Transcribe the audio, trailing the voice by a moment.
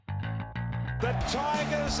The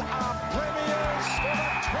Tigers are premiers for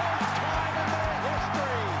the 12th time in their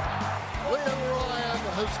history. Liam Ryan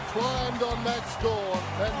has climbed on Max Gawn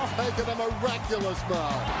and taken a miraculous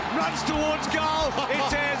mark. Runs towards goal.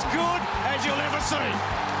 It's as good as you'll ever see.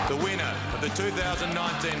 The winner of the 2019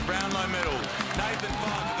 Brownlow Medal, Nathan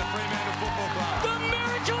Fyfe of the Fremantle Football Club. The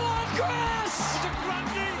miracle on grass. It's a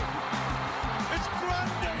Grundy. It's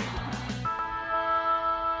Grundy.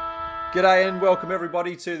 G'day and welcome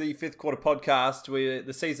everybody to the Fifth Quarter Podcast.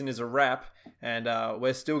 The season is a wrap and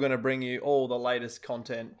we're still going to bring you all the latest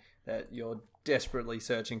content that you're desperately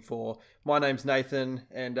searching for. My name's Nathan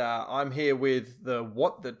and I'm here with the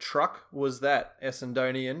What the Truck Was That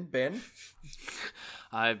Essendonian, Ben.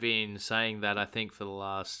 I've been saying that I think for the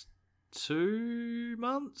last 2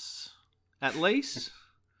 months, at least.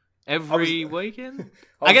 Every weekend.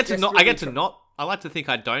 I like to think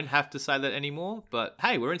I don't have to say that anymore, but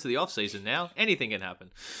hey, we're into the off season now. Anything can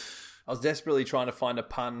happen. I was desperately trying to find a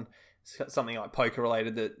pun, something like poker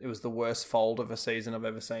related, that it was the worst fold of a season I've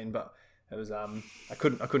ever seen, but it was I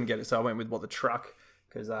couldn't get it, so I went with What the Truck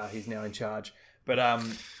because he's now in charge. But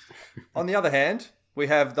on the other hand, we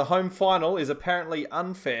have the home final is apparently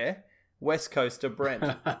unfair. West Coaster Brent.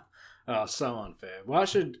 Oh, so unfair. Why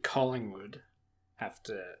should Collingwood have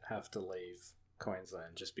to leave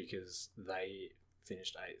Queensland just because they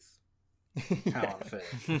finished 8th? How unfair.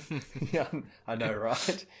 Yeah, I know,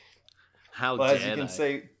 right? How well, dare as you can they?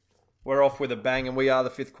 see, we're off with a bang, and we are the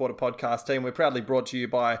Fifth Quarter Podcast team. We're proudly brought to you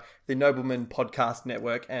by the Nobleman Podcast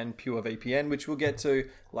Network and Pure VPN, which we'll get to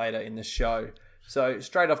later in the show. So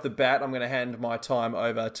straight off the bat, I'm going to hand my time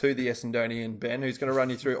over to the Essendonian Ben, who's going to run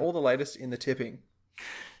you through all the latest in the tipping.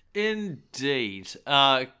 Indeed.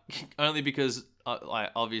 Only because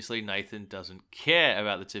obviously Nathan doesn't care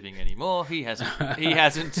about the tipping anymore. He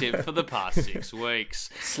hasn't tipped for the past 6 weeks.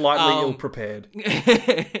 Slightly ill-prepared.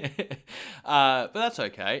 But that's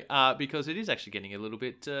okay, because it is actually getting a little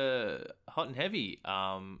bit hot and heavy.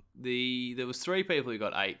 There was 3 people who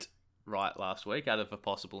got 8 right last week out of a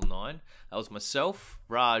possible 9. That was myself,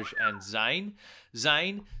 Raj, and Zane.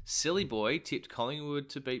 Zane, silly boy, tipped Collingwood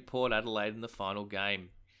to beat Port Adelaide in the final game.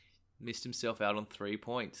 Missed himself out on 3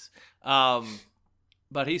 points.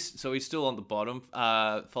 But he's still on the bottom,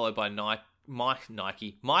 followed by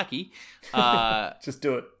Mikey. Just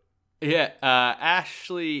do it. Yeah,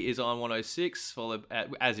 Ashley is on 106, followed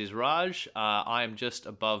as is Raj. I am just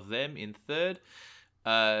above them in 3rd.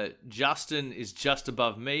 Justin is just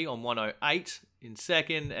above me on 108 in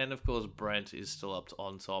 2nd, and of course Brent is still up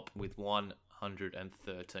on top with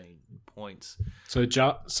 113 points. So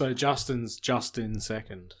Justin's just in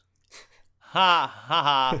 2nd. Ha ha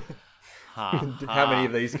ha. How many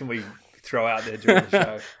of these can we throw out there during the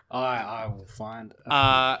show? I will find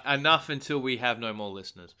enough until we have no more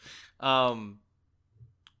listeners,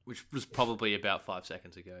 which was probably about 5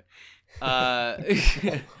 seconds ago.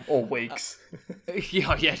 Or weeks.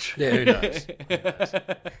 Yeah, true. Yeah, who knows?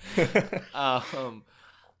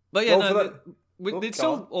 But yeah, well, it's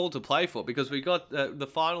still all to play for because we got the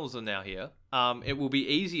finals are now here. It will be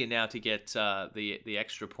easier now to get the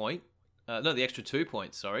extra point. The extra 2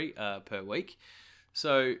 points, per week.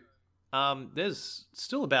 So there's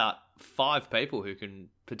still about 5 people who can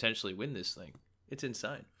potentially win this thing. It's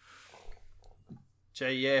insane.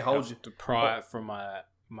 Jay, yeah, hold you to pry it from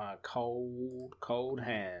my cold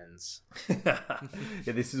hands. Yeah,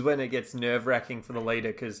 this is when it gets nerve-wracking for the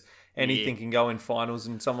leader because anything can go in finals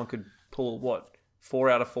and someone could pull, 4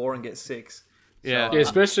 out of 4 and get 6. Yeah, So,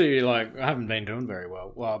 especially I haven't been doing very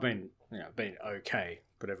well. Well, I've been okay,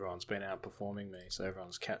 but everyone's been outperforming me, so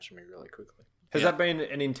everyone's catching me really quickly. Has that been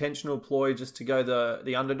an intentional ploy just to go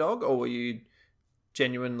the underdog, or were you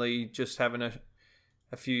genuinely just having a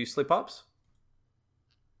few slip-ups?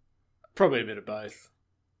 Probably a bit of both.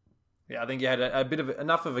 Yeah, I think you had a bit of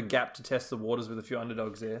enough of a gap to test the waters with a few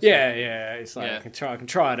underdogs there. So. Yeah. It's like I can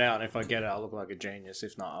try it out, and if I get it, I'll look like a genius.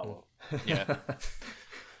 If not, I will. Yeah.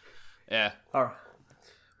 Yeah. All right.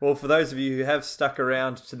 Well, for those of you who have stuck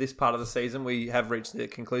around to this part of the season, we have reached the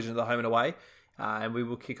conclusion of the home and away, and we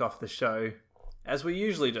will kick off the show as we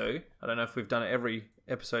usually do. I don't know if we've done it every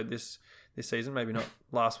episode this season, maybe not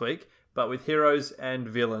last week, but with heroes and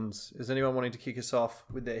villains. Is anyone wanting to kick us off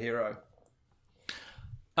with their hero?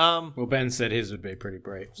 Well, Ben said his would be pretty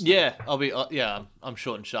brief. So. Yeah, I'm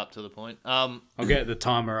short and sharp to the point. I'll get the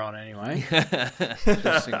timer on anyway,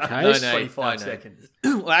 just in case. No, 25 seconds.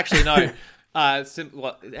 Well, actually, no.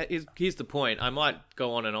 Here's the point. I might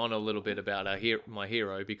go on and on a little bit about my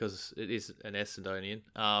hero because it is an Essendonian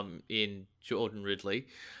in Jordan Ridley.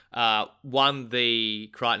 Won the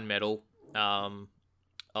Crichton Medal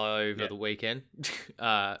over the weekend.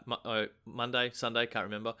 Monday, Sunday, can't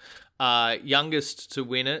remember. Youngest to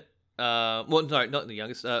win it. Well, no, not the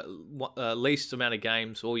youngest. Least amount of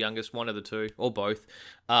games, or youngest, one of the two, or both,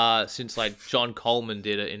 since like John Coleman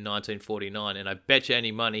did it in 1949. And I bet you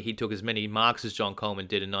any money he took as many marks as John Coleman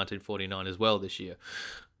did in 1949 as well this year.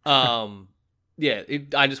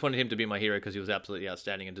 I just wanted him to be my hero because he was absolutely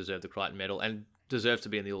outstanding and deserved the Crichton Medal and deserves to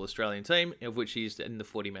be in the All-Australian team, of which he's in the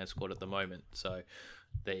 40-man squad at the moment. So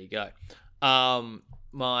there you go.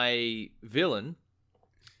 My villain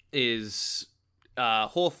is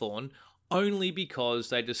Hawthorn, only because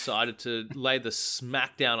they decided to lay the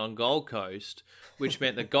smackdown on Gold Coast, which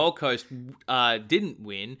meant that Gold Coast didn't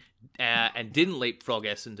win and didn't leapfrog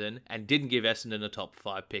Essendon and didn't give Essendon a top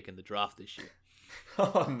 5 pick in the draft this year.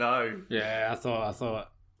 Oh no! Yeah, I thought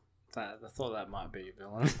that might be a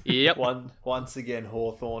villain. Yep. Once again,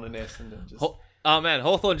 Hawthorn and Essendon.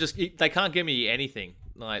 Hawthorn they can't give me anything.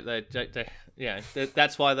 Like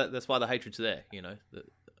that's why the hatred's there. You know,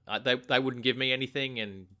 they wouldn't give me anything,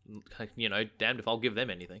 and you know, damned if I'll give them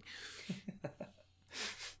anything.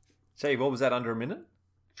 Gee, what was that, under a minute?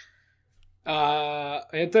 I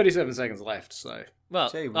had 37 seconds left, so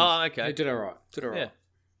okay. you did all right. Yeah.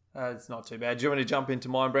 It's not too bad. Do you want to jump into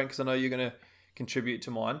mine, Brent? Because I know you're going to contribute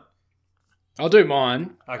to mine. I'll do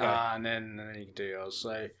mine. Okay. And then you can do yours.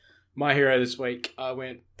 So, my hero this week, I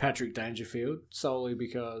went Patrick Dangerfield, solely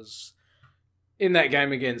because in that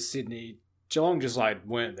game against Sydney, Geelong just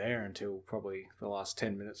weren't there until probably the last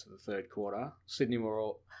 10 minutes of the third quarter. Sydney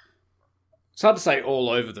were it's hard to say all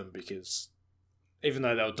over them, because even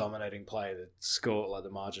though they were dominating play, the score, the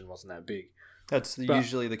margin wasn't that big. That's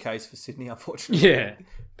usually the case for Sydney, unfortunately. Yeah.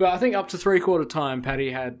 But I think up to three-quarter time,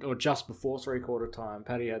 just before three-quarter time,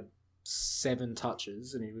 Paddy had 7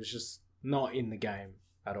 touches, and he was just not in the game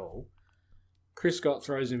at all. Chris Scott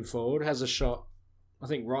throws him forward, has a shot, I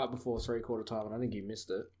think right before three-quarter time, and I think he missed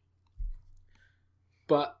it.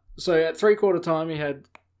 But, so at three-quarter time, he had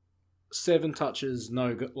 7 touches,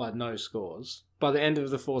 no scores. By the end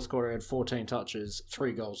of the fourth quarter, he had 14 touches,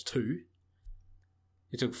 3 goals, 2.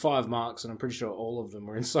 He took 5 marks, and I'm pretty sure all of them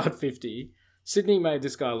were inside 50. Sydney made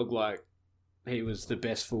this guy look like he was the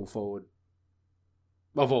best full forward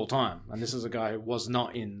of all time. And this is a guy who was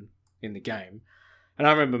not in the game. And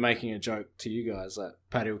I remember making a joke to you guys that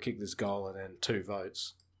Paddy will kick this goal and then 2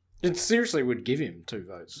 votes. It seriously would give him 2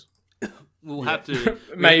 votes. We'll have to...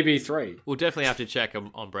 Maybe 3. We'll definitely have to check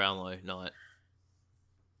him on Brownlow night.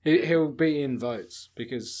 He'll be in votes,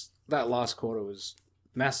 because that last quarter was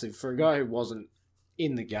massive for a guy who wasn't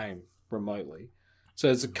in the game remotely. So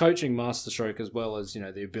it's a coaching masterstroke, as well as,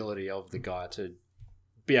 the ability of the guy to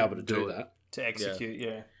be able to do that. To execute,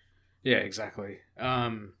 yeah. Yeah, exactly.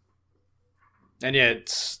 And yeah,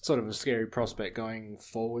 it's sort of a scary prospect going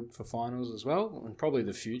forward for finals as well, and probably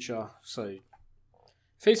the future. So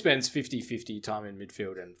if he spends 50-50 time in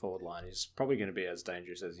midfield and forward line, he's probably going to be as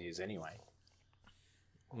dangerous as he is anyway,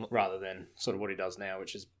 rather than sort of what he does now,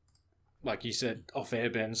 which is, like you said, off air,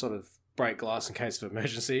 Ben, sort of break glass in case of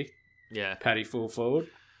emergency. Yeah. Paddy full forward.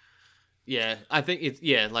 Yeah, I think it's,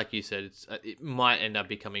 like you said, it might end up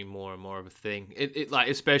becoming more and more of a thing.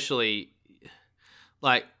 Especially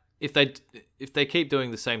if they keep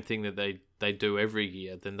doing the same thing that they do every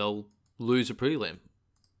year, then they'll lose a prelim.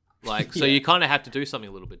 So you kind of have to do something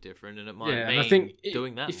a little bit different, and it might mean I think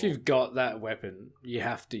doing that. If more. You've got that weapon, you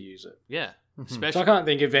have to use it. Yeah, So I can't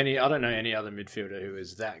think of I don't know any other midfielder who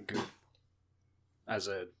is that good as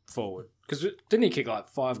a forward. Because didn't he kick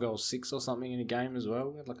 5 goals, 6 or something in a game as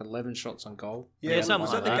well? He had 11 shots on goal. Yeah, something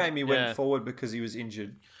was like that the that. game he went forward because he was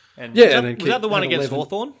injured? And was that the one against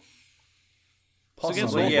Hawthorn?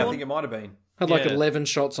 Possibly, yeah, I think it might have been. Had 11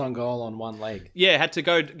 shots on goal on one leg. Yeah, had to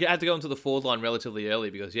go into the forward line relatively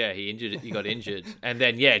early because he got injured, and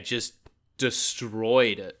then just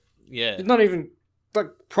destroyed it. Yeah, It's not even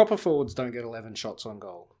proper forwards don't get 11 shots on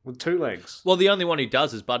goal with 2 legs. Well, the only one who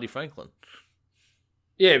does is Buddy Franklin.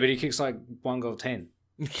 Yeah, but he kicks 1 goal 10.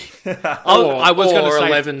 I was going to say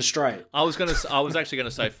 11 straight. I was actually going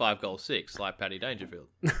to say 5 goals 6, like Paddy Dangerfield.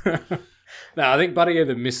 No, I think Buddy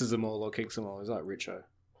either misses them all or kicks them all. He's like Richo.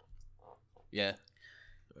 Yeah.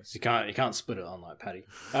 You can't split it on like Paddy.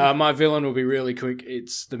 My villain will be really quick.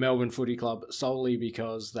 It's the Melbourne Footy Club, solely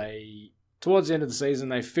because towards the end of the season,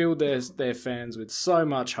 they filled their fans with so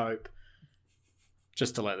much hope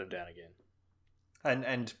just to let them down again.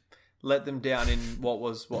 And let them down in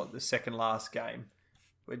the second last game.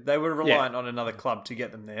 They were reliant on another club to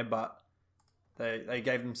get them there, but they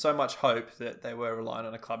gave them so much hope that they were relying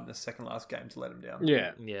on a club in the second last game to let them down.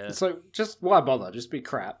 Yeah. Yeah. So just why bother? Just be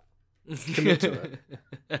crap. Commit to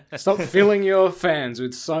it. Stop filling your fans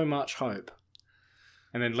with so much hope.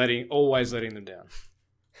 and then always letting them down.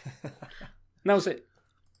 And that was it.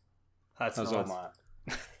 That was nice. all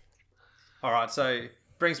my... All right, so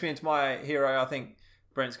brings me into my hero. I think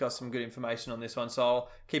Brent's got some good information on this one, so I'll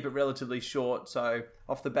keep it relatively short. So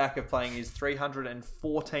off the back of playing his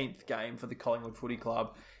 314th game for the Collingwood Footy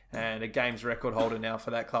Club, and a games record holder now for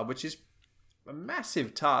that club, which is a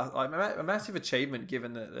massive task, like a massive achievement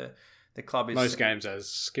given that the club is... Most games as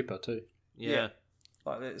skipper too. Yeah.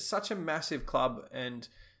 Like, it's such a massive club, and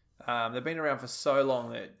they've been around for so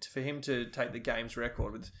long that for him to take the games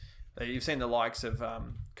record with... You've seen the likes of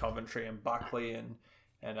Coventry and Buckley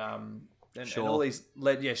and all these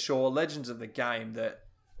legends of the game, that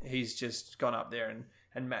he's just gone up there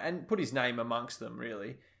and put his name amongst them,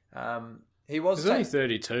 really. He's only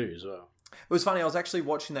 32 as well. It was funny. I was actually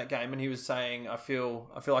watching that game, and he was saying, "I feel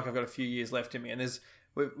like I've got a few years left in me." And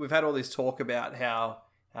we've had all this talk about how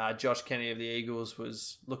Josh Kennedy of the Eagles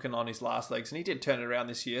was looking on his last legs, and he did turn it around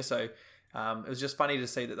this year. So it was just funny to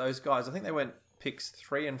see that those guys. I think they went picks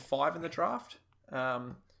 3 and 5 in the draft.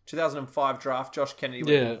 2005 draft. Josh Kennedy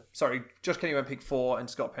went pick 4, and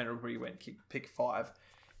Scott Pendlebury went pick 5,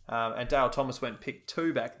 and Dale Thomas went pick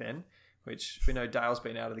 2 back then, which we know Dale's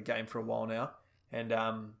been out of the game for a while now. And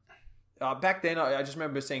back then, I just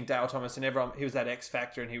remember seeing Dale Thomas, and everyone, he was that X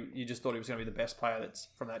factor, and you just thought he was going to be the best player that's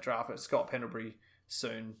from that draft. But Scott Pendlebury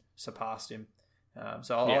soon surpassed him.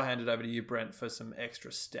 So I'll hand it over to you, Brent, for some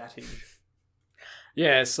extra statage.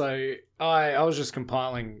 Yeah, so I was just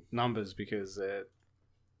compiling numbers because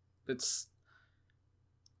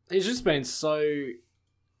he's just been so...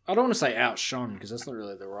 I don't want to say outshone, because that's not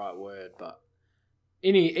really the right word, but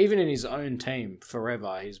even in his own team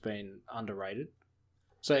forever, he's been underrated.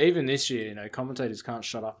 So even this year, commentators can't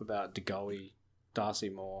shut up about De Goey, Darcy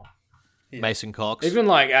Moore, Mason Cox. Even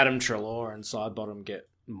like Adam Treloar and Sidebottom get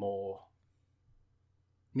more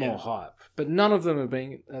hype, but none of them have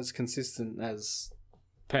been as consistent as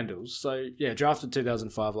Pendles. So yeah, drafted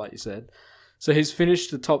 2005, like you said. So he's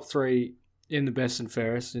finished the top 3 in the best and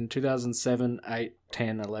fairest in 2007, 8,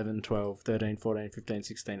 10, 11, 12, 13, 14, 15,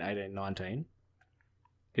 16, 18, 19.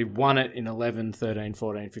 He won it in 11, 13,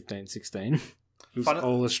 14, 15, 16. He was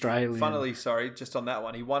All-Australian. Funnily, sorry, just on that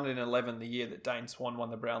one, he won it in 11 the year that Dane Swan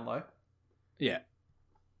won the Brownlow. Yeah.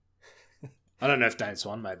 I don't know if Dane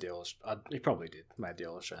Swan made the All-Australian... He probably did, made the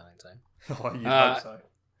All-Australian team. Oh, you hope so.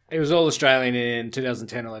 He was All-Australian in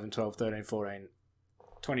 2010, 11, 12, 13, 14,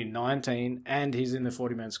 2019, and he's in the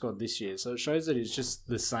 40-man squad this year. So it shows that he's just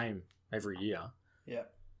the same every year. Yeah.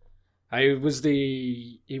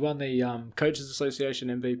 He won the Coaches Association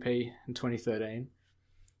MVP in 2013.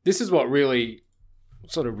 This is what really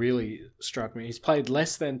struck me. He's played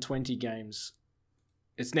less than 20 games.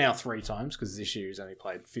 It's now 3 times, because this year he's only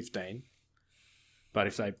played 15. But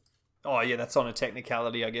if they... Oh, yeah, that's on a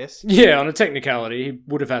technicality, I guess. Yeah, on a technicality, he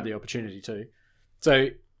would have had the opportunity to. So,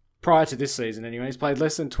 prior to this season anyway, he's played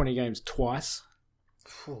less than 20 games twice.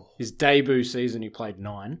 His debut season, he played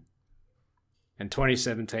 9. And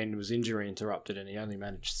 2017 was injury interrupted, and he only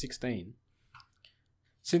managed 16.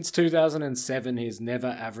 Since 2007, he's never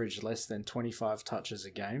averaged less than 25 touches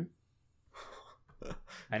a game.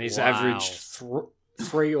 And he's averaged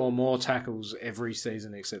 3 or more tackles every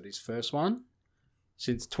season except his first one.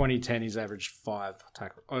 Since 2010, he's averaged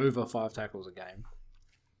over 5 tackles a game.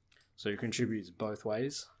 So he contributes both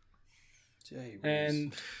ways.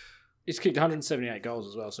 And he's kicked 178 goals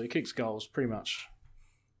as well. So he kicks goals pretty much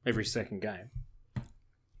every second game.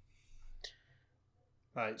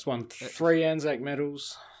 He's won 3 Anzac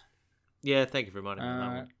medals. Yeah, thank you for reminding me of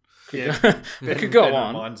that one. We could go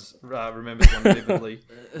on. Mine's remembers one vividly.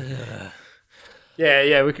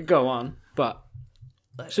 Yeah, we could go on. But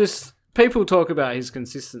just... People talk about his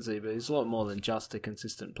consistency, but he's a lot more than just a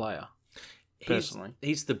consistent player. Personally,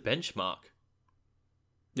 he's the benchmark.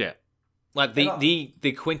 Yeah, like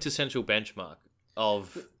the quintessential benchmark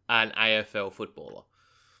of an AFL footballer.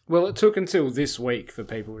 Well, it took until this week for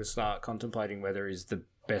people to start contemplating whether he's the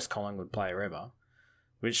best Collingwood player ever,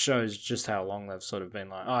 which shows just how long they've sort of been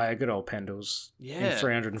like, oh, yeah, good old Pendles. Yeah. In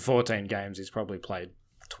 314 games, he's probably played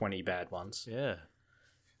 20 bad ones. Yeah.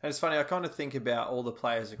 And it's funny, I kind of think about all the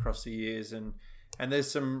players across the years, and there's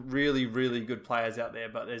some really, really good players out there,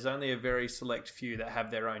 but there's only a very select few that have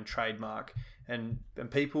their own trademark. And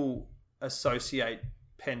people associate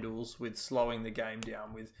Pendles with slowing the game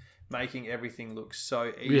down, with making everything look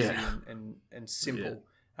so easy and simple.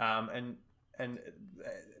 Yeah. And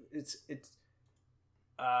it's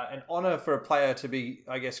an honour for a player to be,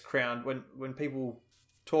 I guess, crowned. When people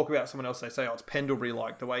talk about someone else, they say, oh, it's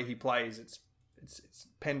Pendlebury-like, the way he plays, it's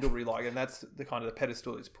Pendlebury-like, and that's the kind of the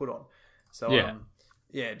pedestal it's put on. So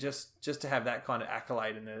yeah, just to have that kind of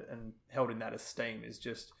accolade and held in that esteem is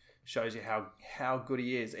just shows you how good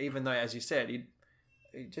he is. Even though, as you said, he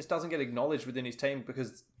just doesn't get acknowledged within his team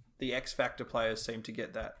because the X Factor players seem to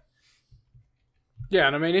get that. Yeah,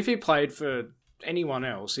 and I mean, if he played for anyone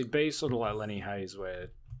else, he'd be sort of like Lenny Hayes, where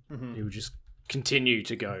he would just continue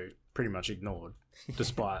to go pretty much ignored,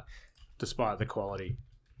 despite the quality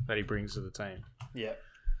that he brings to the team. Yeah.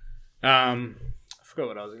 I forgot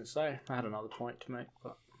what I was going to say. I had another point to make,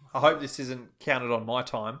 but I hope this isn't counted on my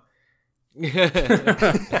time.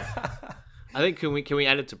 I think can we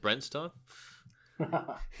add it to Brent's time?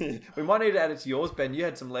 We might need to add it to yours, Ben. You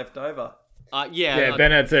had some left over. Yeah,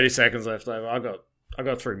 Ben had 30 seconds left over. I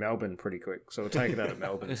got through Melbourne pretty quick, so we'll take it out of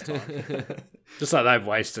Melbourne's time. Just like they've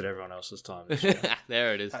wasted everyone else's time this year.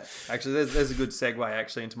 There it is. Actually, there's a good segue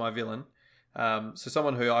actually into my villain. So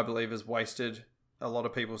someone who I believe has wasted a lot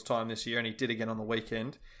of people's time this year, and he did again on the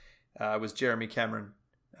weekend, was Jeremy Cameron.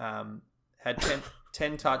 Had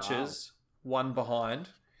 10 touches, one behind.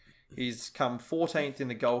 He's come 14th in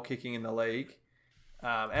the goal kicking in the league.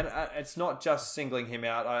 And it's not just singling him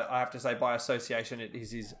out. I have to say, by association, it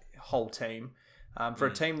is his whole team. For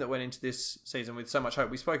a team that went into this season with so much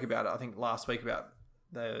hope, we spoke about it, I think, last week about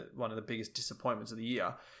one of the biggest disappointments of the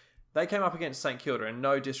year. They came up against St Kilda, and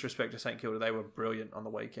no disrespect to St Kilda, they were brilliant on the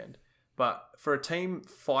weekend. But for a team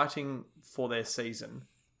fighting for their season,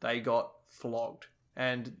 they got flogged.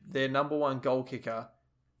 And their number one goal kicker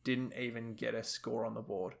didn't even get a score on the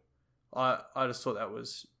board. I just thought that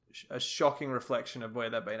was a shocking reflection of where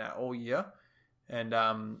they've been at all year. And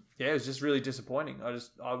it was just really disappointing.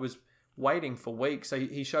 I was waiting for weeks. So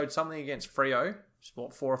he showed something against Freo,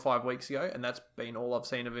 4 or 5 weeks ago, and that's been all I've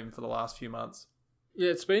seen of him for the last few months.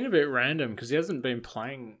 Yeah, it's been a bit random because he hasn't been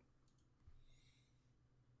playing.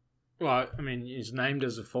 Well, I mean, he's named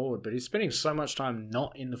as a forward, but he's spending so much time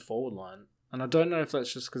not in the forward line. And I don't know if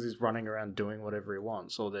that's just because he's running around doing whatever he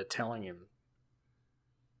wants, or they're telling him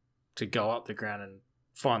to go up the ground and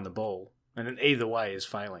find the ball. And in either way is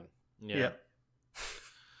failing. Yeah.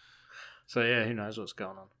 So yeah, who knows what's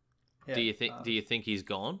going on. Yeah. Do you think he's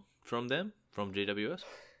gone from them, from GWS?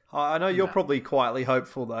 I know you're probably quietly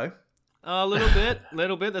hopeful, though. A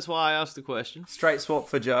little bit. That's why I asked the question. Straight swap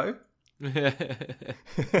for Joe.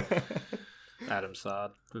 Adam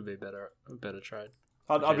Sard would be a better trade.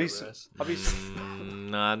 I'd be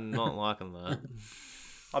No, I'm not liking that.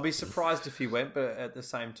 I'd be surprised if he went, but at the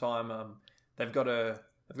same time, they've got to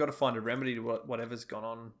find a remedy to whatever's gone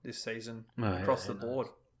on this season across the board.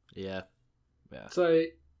 Yeah. So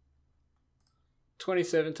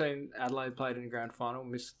 2017, Adelaide played in the grand final,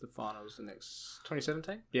 missed the finals the next...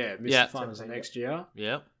 2017? Yeah, missed the finals the next year.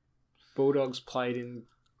 Yeah. Bulldogs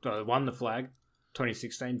won the flag.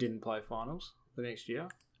 2016, didn't play finals the next year.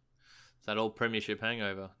 It's that old premiership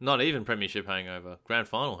hangover. Not even premiership hangover. Grand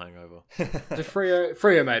final hangover. The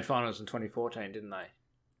Freo made finals in 2014, didn't they?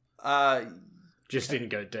 Just didn't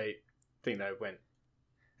go deep. I think they went...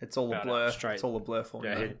 It's all a blur. It's all a blur for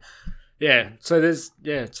me. Yeah. So there's...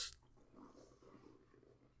 Yeah, it's...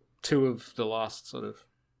 2 of the last sort of...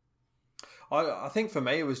 I think for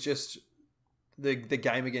me it was just the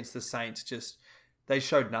game against the Saints. Just they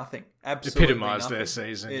showed nothing. Absolutely epitomised nothing. Their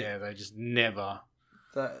season. They just never...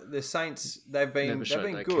 The Saints, they've been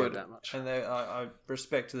good, that much. And I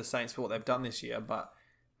respect to the Saints for what they've done this year. But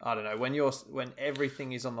I don't know when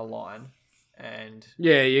everything is on the line, and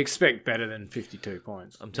you expect better than 52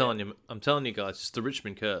 points. I'm telling you guys, it's the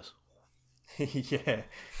Richmond curse. Yeah,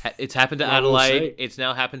 it's happened to Adelaide. It's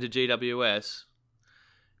now happened to GWS.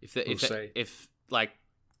 If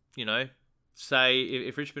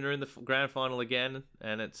Richmond are in the grand final again,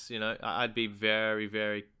 and it's I'd be very,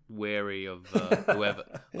 very wary of whoever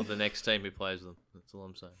of the next team who plays them. That's all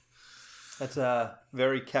I'm saying. That's a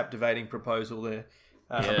very captivating proposal there.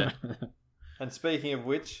 Yeah. And speaking of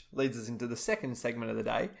which, leads us into the second segment of the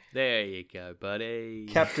day. There you go, buddy.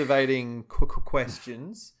 Captivating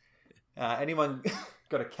questions. Anyone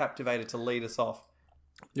got a captivator to lead us off?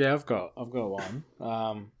 Yeah, I've got one.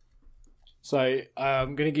 So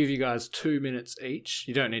I'm going to give you guys 2 minutes each.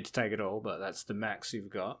 You don't need to take it all, but that's the max you've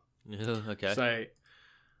got. Okay. So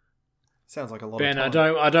sounds like a lot Ben, of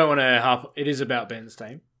time. I don't want to harp. It is about Ben's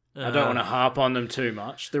team. I don't want to harp on them too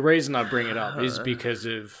much. The reason I bring it up is because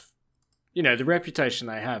of the reputation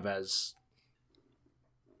they have as,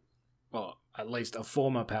 well, at least a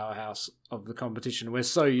former powerhouse of the competition. We're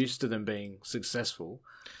so used to them being successful.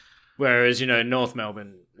 Whereas, North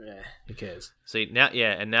Melbourne, who cares? See,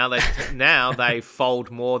 now they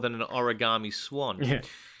fold more than an origami swan. Yeah.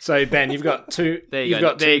 So, Ben, you've got two... There you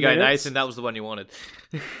go, Nathan. That was the one you wanted.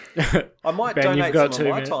 I might Ben, donate some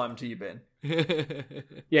of my time to you, Ben.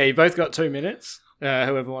 Yeah, you both got 2 minutes.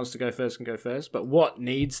 Whoever wants to go first can go first. But what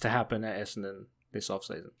needs to happen at Essendon this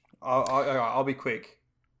offseason? I'll be quick.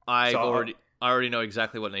 I already know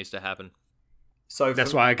exactly what needs to happen. So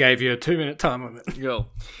That's why I gave you a 2-minute time limit. Go.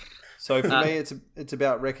 So for me, it's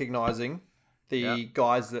about recognising the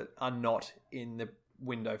guys that are not in the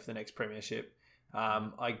window for the next premiership.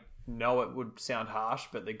 I know it would sound harsh,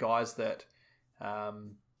 but the guys that are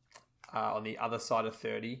on the other side of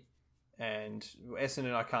 30, and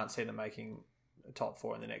Essendon, I can't see them making a top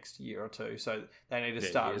 4 in the next year or two. So they need to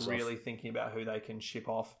start really thinking about who they can ship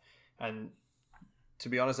off. And to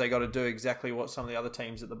be honest, they got to do exactly what some of the other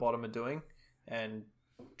teams at the bottom are doing and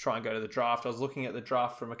try and go to the draft. I was looking at the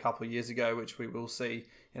draft from a couple of years ago, which we will see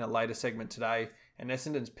in a later segment today. And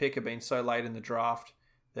Essendon's pick have been so late in the draft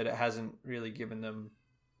that it hasn't really given them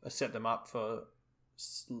set them up for,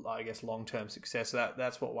 I guess, long-term success. So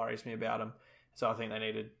that's what worries me about them. So I think they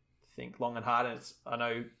need to think long and hard. And I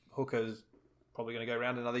know Hooker's probably going to go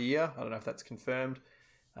around another year. I don't know if that's confirmed.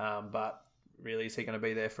 But really, is he going to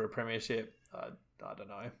be there for a premiership? I don't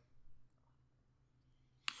know.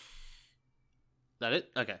 That it?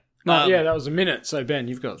 Okay. No, yeah, that was a minute. So, Ben,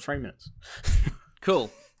 you've got 3 minutes.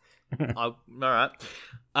 Cool. All right.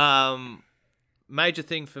 Major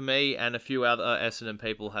thing for me, and a few other Essendon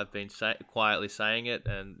people have been quietly saying it,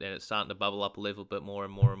 and it's starting to bubble up a little bit more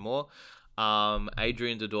and more and more.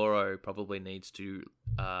 Adrian Dodoro probably needs to...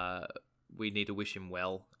 we need to wish him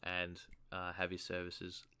well and have his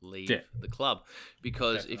services leave the club.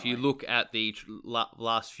 Because Definitely. If you look at the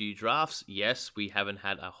last few drafts, yes, we haven't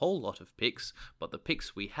had a whole lot of picks, but the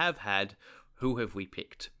picks we have had, who have we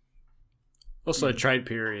picked? Also, trade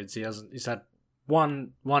periods. He's had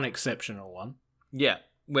one exceptional one. Yeah.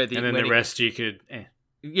 The rest you could...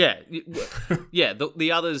 Yeah. Yeah,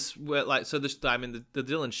 the others were like... So, the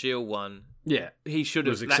Dylan Shield one... Yeah. He should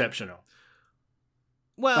have... was exceptional.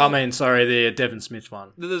 Well, I mean, sorry, the Devon Smith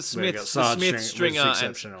one. The Smith stringer was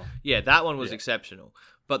exceptional. Yeah, that one was exceptional.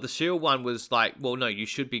 But the Shield one was like, well, no, you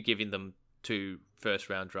should be giving them 2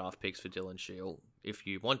 first-round draft picks for Dylan Shield. If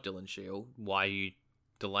you want Dylan Shield, why are you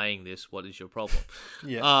delaying this? What is your problem?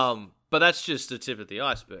 But that's just the tip of the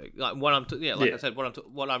iceberg. Like I said,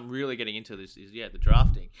 what I'm really getting into this is the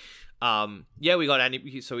drafting. We got Andy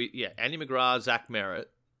McGrath, Zach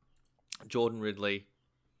Merritt, Jordan Ridley.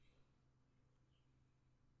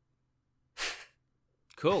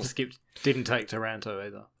 Cool. Didn't take Taranto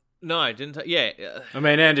either. No, I didn't. I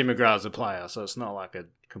mean, Andy McGrath's a player, so it's not like a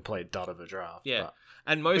complete dud of a draft. Yeah, but.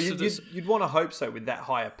 And you'd want to hope so with that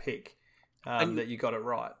higher pick that you got it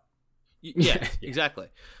right. Yeah, exactly.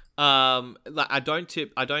 You don't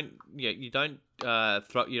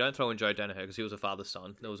throw in Joe Danaher because he was a father's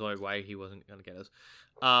son. There was no way he wasn't going to get us.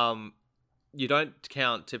 You don't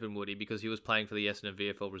count Tippin Woody because he was playing for the Essendon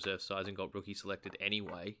VFL reserve sides and got rookie selected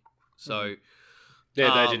anyway. So.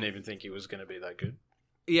 Yeah, they didn't even think he was going to be that good.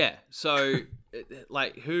 Yeah, so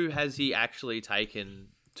who has he actually taken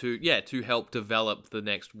to help develop the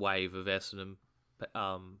next wave of Essendon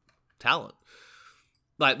talent?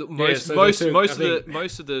 Like most of the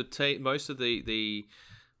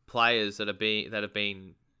players that have been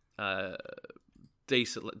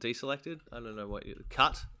deselected. I don't know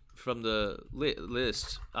cut from the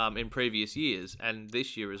list in previous years and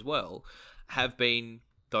this year as well have been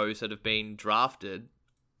those that have been drafted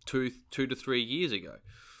 2 to 3 years ago,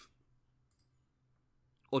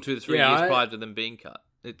 or 2 to 3 years prior to them being cut.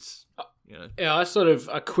 It's Yeah, I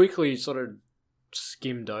quickly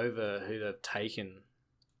skimmed over who they've taken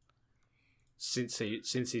since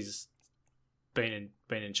he's been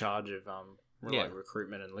in charge of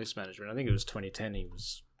recruitment and list management. I think it was 2010. He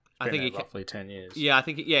was. Roughly 10 years. Yeah, I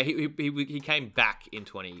think. He came back in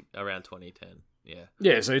around 2010. Yeah.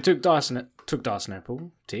 Yeah, so he took Dyson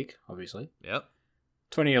Apple, tick, obviously. Yep.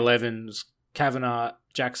 2011 was Kavanagh,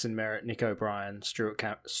 Jackson Merritt, Nick O'Brien, Stuart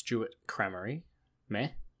Cramery. Meh.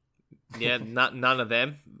 Yeah, none of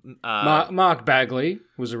them. Mark Bagley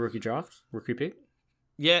was a rookie pick.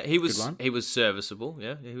 Yeah, he was. He was serviceable.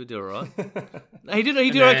 Yeah, he would do all right. He did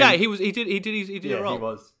okay. He did all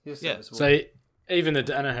right. He was serviceable. So even the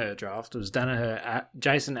Danaher draft was Danaher,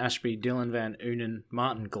 Jason Ashby, Dylan Van Unen,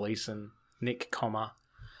 Martin Gleeson, Nick Comer,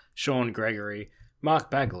 Sean Gregory,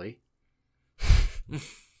 Mark Bagley.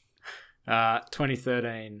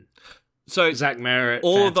 2013. So Zach Merritt,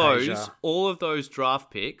 all Fantasia. of those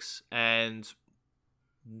draft picks, and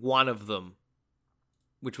one of them,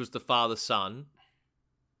 which was the father-son,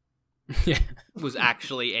 was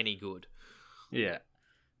actually any good. Yeah.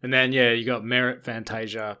 And then, you got Merritt,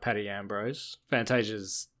 Fantasia, Paddy Ambrose.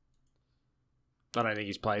 Fantasia's... I don't think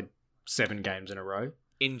he's played 7 games in a row.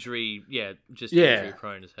 injury, just Yeah. injury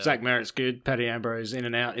prone as hell. Zach Merritt's good. Paddy Ambrose in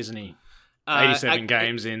and out, isn't he? 87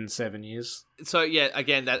 games in 7 years. So, yeah,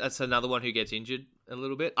 again, that's another one who gets injured a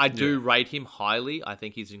little bit. I do rate him highly. I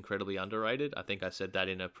think he's incredibly underrated. I think I said that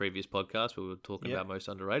in a previous podcast where we were talking about most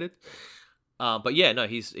underrated. But yeah, no,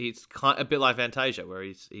 he's kind of a bit like Fantasia, where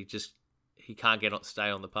he can't stay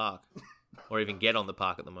on the park or even get on the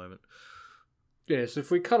park at the moment. Yeah, so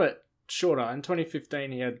if we cut it shorter, in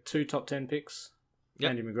 2015 he had 2 top 10 picks. Yep.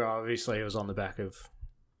 Andy McGrath, obviously, it was on the back of...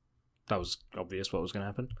 That was obvious what was going to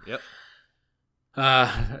happen. Yep.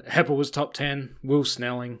 Heppel was top 10. Will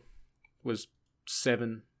Snelling was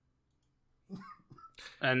 7.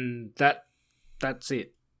 And that's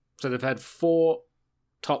it. So they've had 4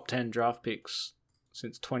 top 10 draft picks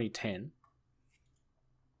since 2010.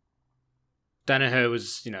 Danaher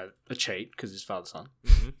was, a cheat because his father's son.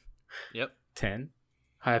 Mm-hmm. Yep. 10.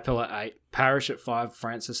 Hayapel at 8. Parrish at 5.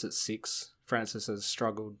 Francis at 6. Francis has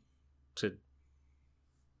struggled to...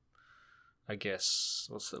 I guess,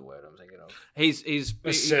 what's the word I'm thinking of? He's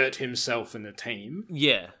assert himself in the team.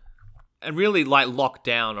 Yeah. And really, lock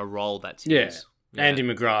down a role that's his. Yeah. Andy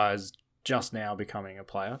McGrath is just now becoming a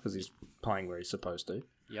player because he's playing where he's supposed to.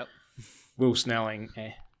 Yep. Will Snelling,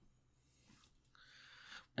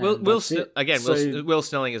 Will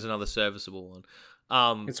Snelling is another serviceable one.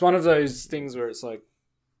 It's one of those things where it's like,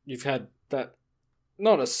 you've had that,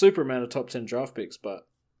 not a super amount of top 10 draft picks, but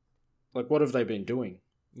what have they been doing?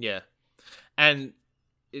 Yeah. And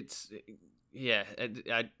it's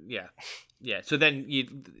So then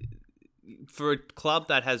for a club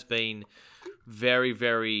that has been very,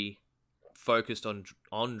 very focused on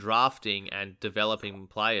drafting and developing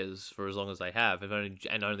players for as long as they have,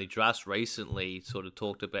 and only just recently sort of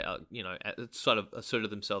talked about sort of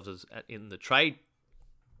asserted themselves as in the trade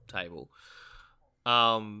table.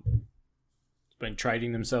 Been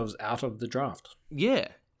trading themselves out of the draft. Yeah,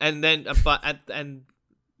 and then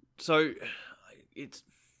so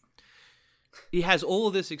he has all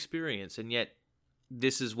of this experience, and yet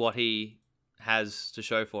this is what he has to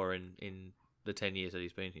show for in the 10 years that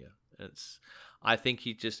he's been here. I think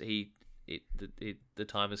the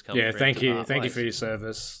time has come. Yeah, for thank him you to for your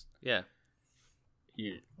service. Yeah,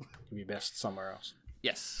 you do your best somewhere else.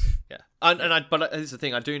 Yes, yeah, but here's the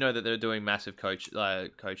thing: I do know that they're doing massive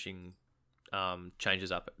coaching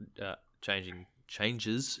changes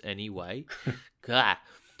anyway.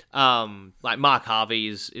 Mark Harvey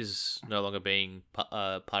is no longer being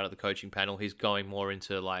part of the coaching panel. He's going more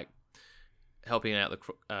into helping out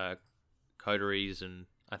the coteries, and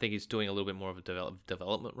I think he's doing a little bit more of a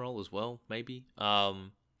development role as well. Maybe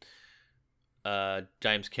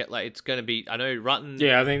James Kettler. It's going to be. I know Rutten.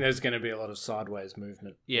 Yeah, I think there's going to be a lot of sideways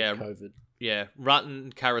movement. Yeah, with COVID. Yeah,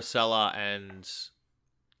 Rutten, Carosella, and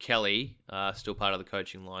Kelly are still part of the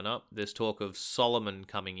coaching lineup. There's talk of Solomon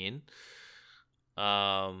coming in.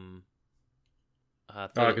 Because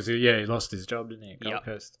he lost his job, didn't he? Gold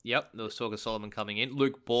Coast. Yep, there was talk of Solomon coming in.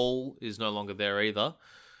 Luke Ball is no longer there either.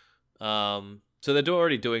 So they're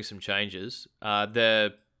already doing some changes.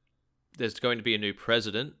 There's going to be a new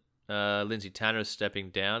president. Lindsay Tanner is stepping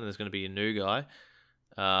down, and there's going to be a new guy.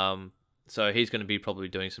 So he's going to be probably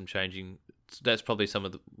doing some changing. That's probably some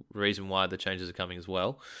of the reason why the changes are coming as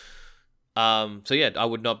well. So yeah, I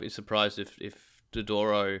would not be surprised if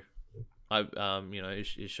Dodoro,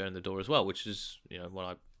 is shown the door as well, which is what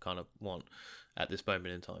I kind of want at this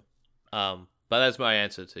moment in time. But that's my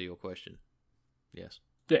answer to your question. Yes.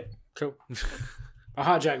 Yeah. Cool. I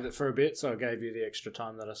hijacked it for a bit, so I gave you the extra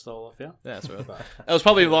time that I stole off you. Yeah, that's right. It was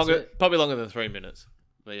probably longer than 3 minutes.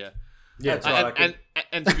 But yeah. Yeah,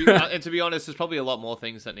 and to be honest, there's probably a lot more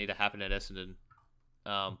things that need to happen at Essendon.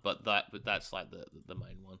 But that's like the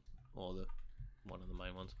main one, or one of the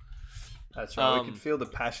main ones. That's right. We could feel the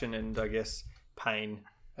passion and I guess pain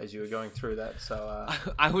as you were going through that. So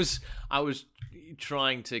I was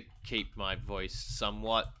trying to keep my voice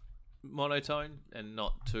somewhat monotone and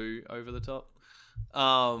not too over the top.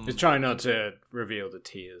 Just trying not to reveal the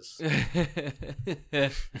tears.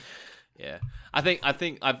 Yeah, I think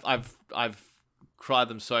I've cried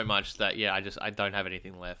them so much that I don't have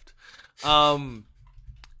anything left.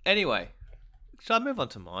 Anyway, shall I move on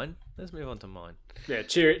to mine? Let's move on to mine. Yeah,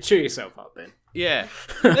 cheer yourself up then. Yeah,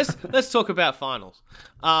 let's talk about finals.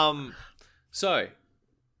 The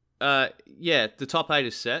top 8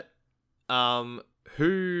 is set.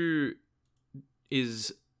 Who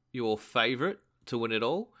is your favourite to win it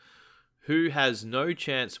all? Who has no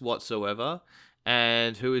chance whatsoever?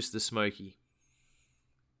 And who is the smokey?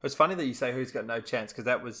 It's funny that you say who's got no chance, because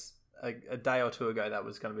that was a day or two ago. That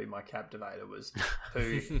was going to be my captivator, was who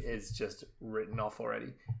is just written off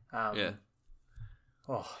already. Yeah.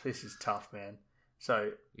 Oh, this is tough, man.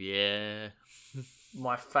 So Yeah.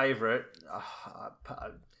 my favourite,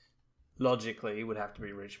 logically, would have to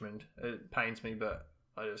be Richmond. It pains me, but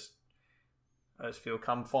I just feel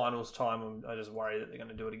come finals time, I just worry that they're going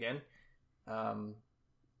to do it again. And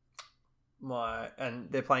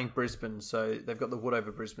they're playing Brisbane, so they've got the wood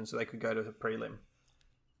over Brisbane, so they could go to the prelim.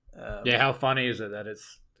 How funny is it that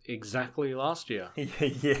it's exactly last year?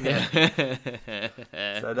 Yeah.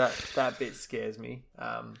 So that bit scares me.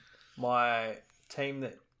 My team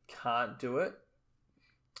that can't do it,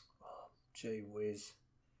 gee whiz,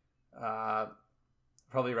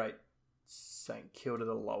 probably rate St Kilda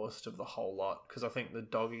the lowest of the whole lot, because I think the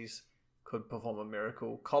Doggies could perform a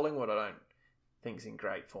miracle. Collingwood I don't think's in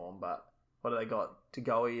great form, but what do they got?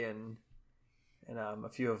 Tagoe and a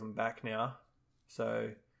few of them back now, so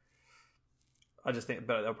I just think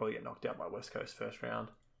they'll probably get knocked out by West Coast first round.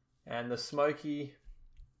 And the Smokey,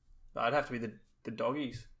 I'd have to be the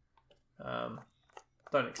Doggies.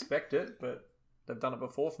 Don't expect it, but they've done it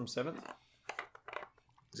before from 7th.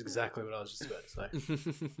 That's exactly what I was just about to say.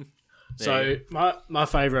 So my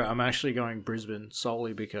favourite, I'm actually going Brisbane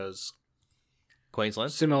solely because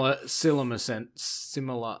Queensland. similar sentiment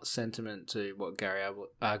to what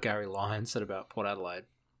Gary Lyon said about Port Adelaide.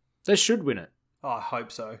 They should win it. Oh, I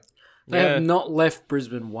hope so. They have not left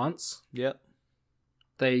Brisbane once. Yep.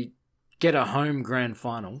 They get a home grand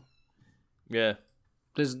final. Yeah.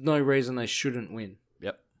 There's no reason they shouldn't win.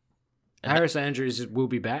 Yep. Harris Andrews will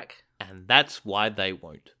be back. And that's why they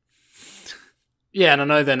won't. Yeah, and I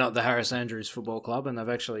know they're not the Harris Andrews Football Club, and they've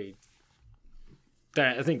actually...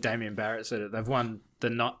 I think Damien Barrett said it. They've won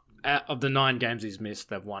of the 9 games he's missed,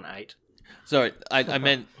 they've won 8. Sorry, I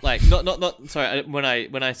meant like not. Sorry, when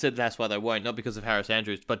I said that's why they won't, not because of Harris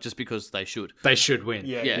Andrews, but just because they should. They should win.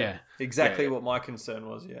 Yeah. Exactly what my concern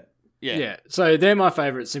was. Yeah. So they're my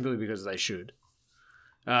favourite simply because they should.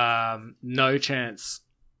 No chance.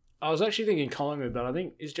 I was actually thinking Collingwood, but I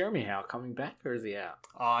think is Jeremy Howe coming back or is he out?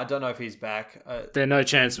 Oh, I don't know if he's back. There's no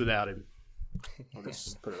chance without him. I'll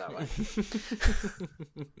just put it that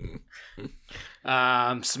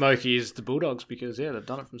way. Smokey is the Bulldogs because they've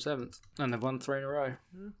done it from 7th and they've won 3 in a row.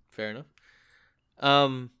 Fair enough.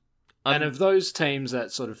 And of those teams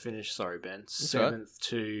that sort of finished, 7th right.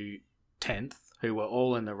 to 10th, who were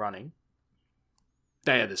all in the running,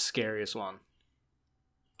 they are the scariest one.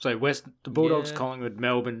 So the Bulldogs, Collingwood,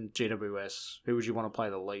 Melbourne, GWS. Who would you want to play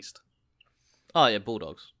the least? Oh yeah,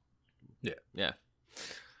 Bulldogs. Yeah.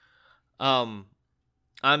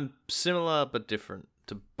 I'm similar but different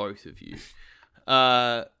to both of you.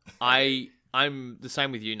 I'm the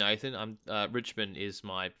same with you, Nathan. Richmond is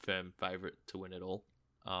my firm favourite to win it all.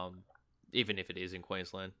 Even if it is in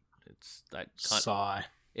Queensland,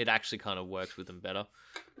 it actually kind of works with them better.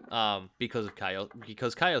 Because of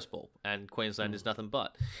chaos ball and Queensland is nothing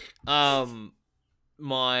but.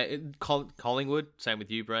 My Collingwood, same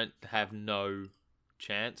with you, Brent, have no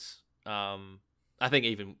chance. I think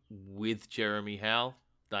even with Jeremy Howe,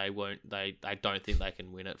 they won't. I don't think they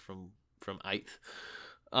can win it from 8th.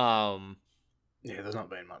 There's not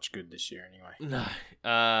been much good this year anyway.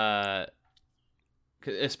 No.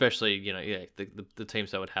 Especially the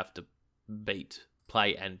teams they would have to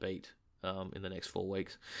play and beat in the next 4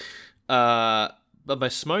 weeks. But my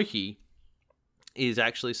Smokey is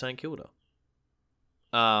actually St Kilda.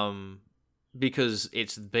 Because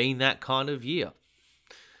it's been that kind of year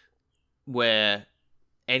where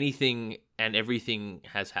anything and everything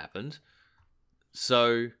has happened.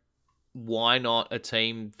 So why not a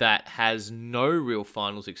team that has no real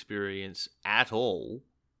finals experience at all,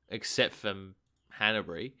 except for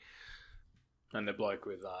Hanbury? And the bloke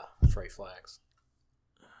with 3 flags.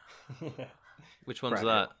 Which one's Brad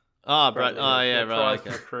that? Oh, Brad. Oh, yeah, right.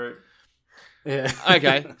 Okay. Recruit. Yeah.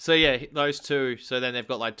 Okay, so yeah, those two. So then they've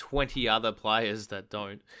got like 20 other players that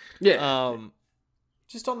don't. Yeah.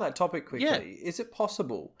 Just on that topic quickly, is it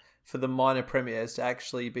possible for the minor premiers to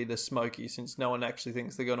actually be the Smokey since no one actually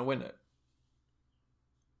thinks they're going to win it?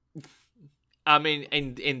 I mean,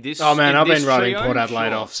 in this... Oh, man, I've been writing trio, Port Adelaide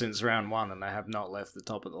sure. off since round 1 and they have not left the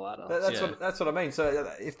top of the ladder. That's what I mean.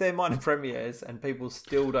 So if they're minor premiers and people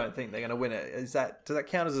still don't think they're going to win it, does that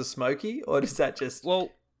count as a Smokey or does that just...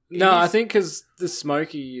 Well... No, I think because the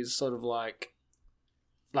Smokey is sort of like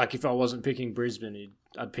if I wasn't picking Brisbane,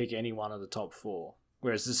 I'd pick any one of the top 4.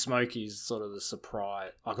 Whereas the Smokey is sort of the surprise.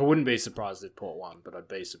 Like, I wouldn't be surprised if Port won, but I'd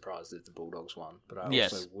be surprised if the Bulldogs won. But I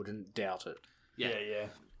also wouldn't doubt it. Yeah.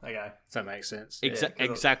 Okay. Does that make sense?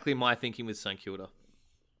 Exactly my thinking with St Kilda.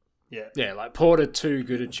 Yeah. Yeah, like Port are too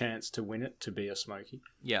good a chance to win it to be a Smokey.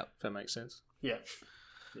 Yeah. If that makes sense. Yeah.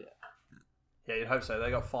 Yeah, you'd hope so. They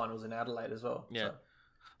got finals in Adelaide as well. Yeah. So.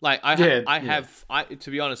 Like I Yeah, have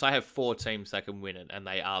to be honest, I have 4 teams that can win it, and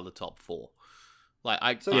they are the top 4.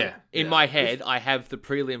 Like in Yeah. my head, I have the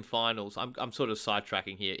prelim finals. I'm sort of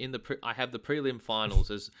sidetracking here. I have the prelim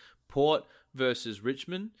finals as Port versus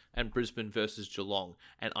Richmond and Brisbane versus Geelong,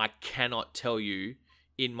 and I cannot tell you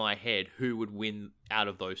in my head who would win out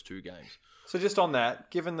of those 2 games. So just on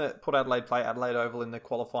that, given that Port Adelaide play Adelaide Oval in the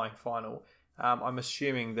qualifying final, I'm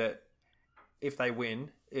assuming that if they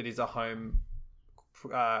win, it is a home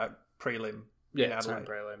prelim. Yeah, in it's home Adelaide.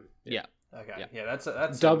 prelim. Yeah. Okay, yeah, that's a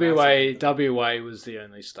WA was the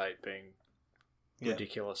only state being Yeah.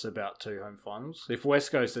 ridiculous about 2 home finals. If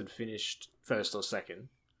West Coast had finished first or second,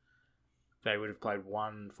 they would have played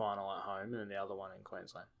 1 final at home and then the other one in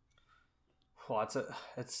Queensland. Well,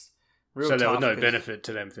 it's real So there tough was no 'cause benefit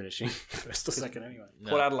to them finishing first or second anyway.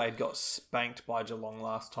 No. Port Adelaide got spanked by Geelong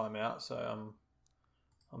last time out, so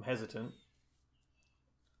I'm hesitant.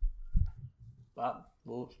 But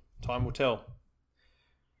time will tell.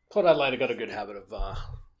 Port Adelaide have got a good habit of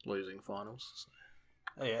losing finals.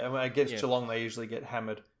 So. Yeah, and against Geelong, they usually get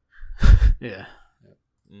hammered. Yeah.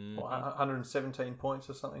 What, 117 points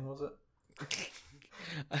or something, was it?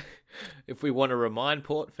 If we want to remind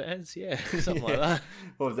Port fans, something like that.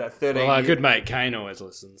 What was that? 13. Well, our good mate Kane always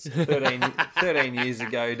listens. 13 years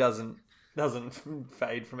ago doesn't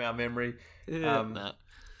fade from our memory. Nah.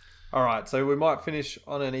 All right, so we might finish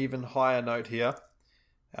on an even higher note here.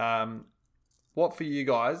 What for you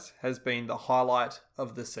guys has been the highlight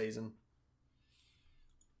of the season?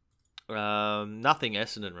 Nothing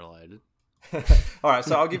Essendon related. All right,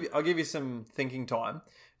 so I'll give you some thinking time.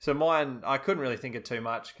 So mine, I couldn't really think of too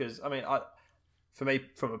much because for me,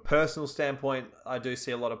 from a personal standpoint, I do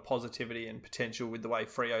see a lot of positivity and potential with the way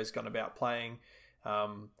Freo's gone about playing.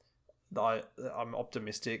 I'm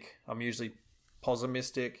optimistic. I'm usually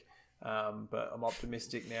pessimistic, but I'm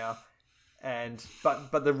optimistic now.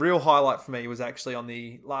 But the real highlight for me was actually on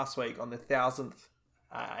the last week on the 1000th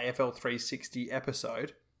AFL 360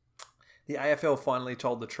 episode. The AFL finally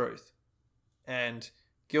told the truth, and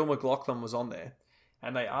Gil McLachlan was on there,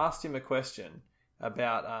 and they asked him a question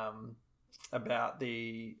about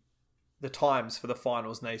the times for the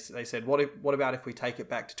finals, and they said, what about if we take it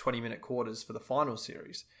back to 20-minute quarters for the final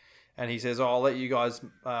series? And he says, I'll let you guys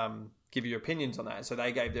give your opinions on that. So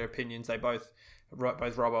they gave their opinions. They both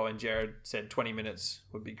Robbo and Jared said 20 minutes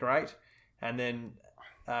would be great. And then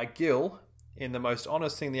Gil, in the most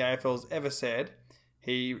honest thing the AFL's ever said,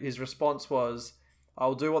 his response was,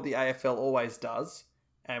 I'll do what the AFL always does,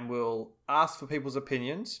 and we'll ask for people's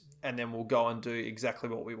opinions, and then we'll go and do exactly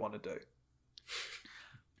what we want to do.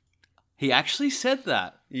 He actually said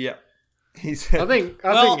that. Yeah. He said, I think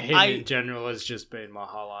him in general has just been my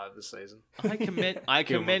highlight of the season. I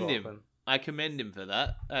commend him. McLachlan. I commend him for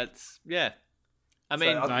that. That's I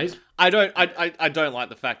mean, So, No, I don't like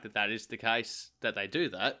the fact that is the case, that they do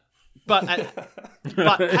that. But hey,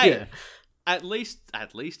 Yeah. at least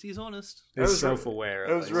he's honest. He's was self-aware.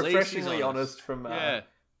 it was at least. refreshingly he's honest from Yeah.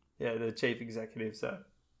 the chief executive. So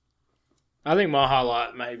I think my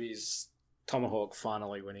highlight maybe is Tomahawk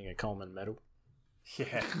finally winning a Coleman medal.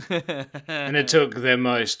 yeah, And it took their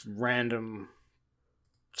most random,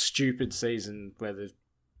 stupid season where the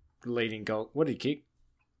leading goal... What did he kick?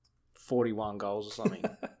 41 goals or something.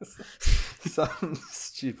 something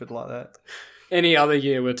stupid like that. Any other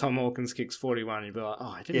year where Tom Hawkins kicks 41, you'd be like,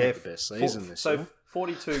 oh, he didn't have the best season this year.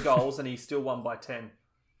 42 goals and he still won by 10.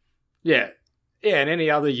 Yeah. Yeah, and any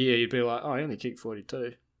other year you'd be like, oh, he only kicked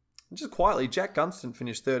 42. Just quietly, Jack Gunston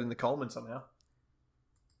finished third in the Coleman somehow.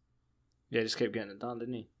 Yeah, just kept getting it done,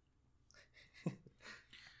 didn't he?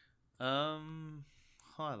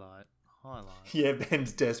 Highlight. Yeah,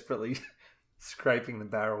 Ben's desperately scraping the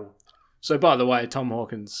barrel. So, by the way, Tom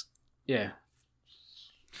Hawkins, yeah.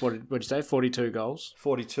 What'd you say? 42 goals?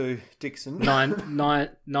 42, Dixon.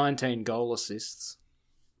 19 goal assists.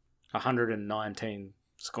 119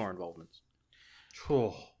 score involvements.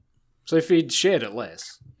 Oh. So if he'd shared it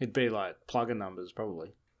less, it'd be like plugger numbers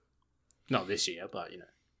probably. Not this year, but, you know,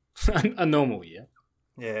 a normal year.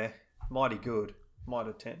 Yeah, mighty good.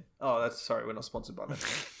 Mighty 10. Oh, sorry, we're not sponsored by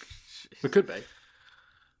that. We could be.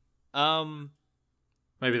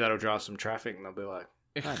 Maybe that'll drive some traffic and they'll be like,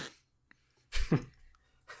 hey.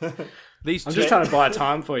 These I'm two... just trying to buy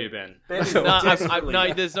time for you, Ben.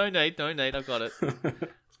 No, there's no need. I've got it.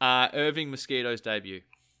 Irving Mosquito's debut.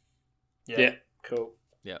 Yeah, cool.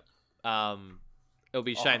 Yeah. It'll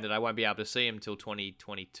be a shame that I won't be able to see him till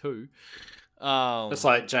 2022. It's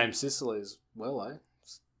like James Sicily as well, eh?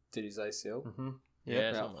 Did his ACL. Mm-hmm. Yeah,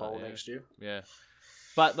 Out something cold like that, next year. Yeah.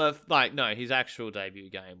 But his actual debut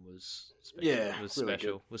game was special. Yeah, was really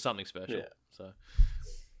special. good. Was something special. Yeah. So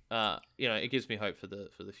it gives me hope for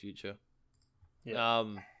the future. Yeah.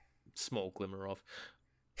 Small glimmer of.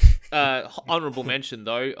 Honourable mention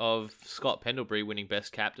though of Scott Pendlebury winning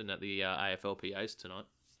best captain at the AFLPAs tonight.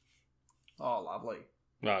 Oh, lovely.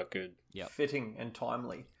 Oh, good. Yep. Fitting and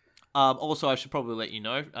timely. Also, I should probably let you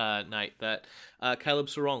know, Nate, that Caleb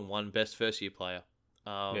Sarong won best first year player.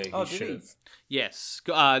 He did should he? have. Yes,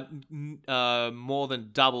 more than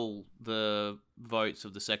double the votes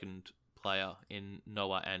of the second player in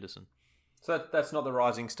Noah Anderson. So that's not the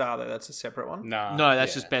Rising Star, though. That's a separate one? No,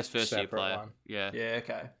 That's just best first year separate player. one. Yeah. Yeah,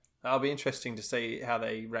 okay. It'll be interesting to see how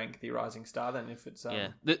they rank the Rising Star then, if it's... Yeah.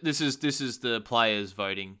 This is the players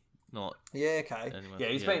voting, not... Yeah, okay. Anyway, Yeah,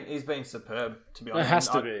 he's been superb, to be It honest. has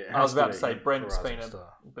to be. I was about to say Brent's for been Rising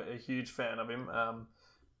Star. a huge fan of him.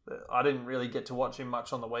 I didn't really get to watch him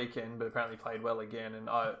much on the weekend, but apparently played well again. And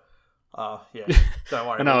don't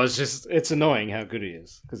worry. I know, it's annoying how good he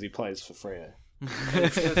is because he plays for Freo.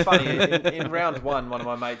 It's funny. In round one of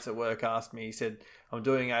my mates at work asked me. He said, "I'm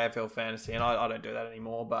doing AFL fantasy, and I don't do that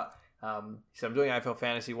anymore." But he said, "I'm doing AFL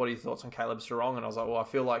fantasy. What are your thoughts on Caleb Sarong?" And I was like, "Well, I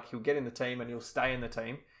feel like he'll get in the team and he'll stay in the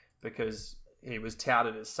team because he was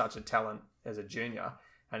touted as such a talent as a junior,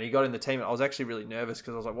 and he got in the team. I was actually really nervous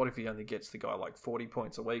because I was like, what if he only gets the guy like 40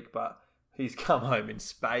 points a week? But he's come home in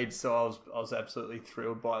spades, so I was absolutely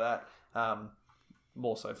thrilled by that.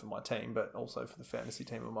 More so for my team, but also for the fantasy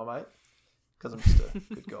team of my mate." Because I'm just a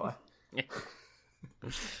good guy.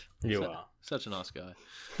 You are. Such a nice guy.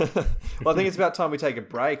 Well, I think it's about time we take a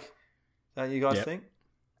break. Don't you guys Yep. think?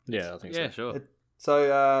 Yeah, I think Yeah, so. sure.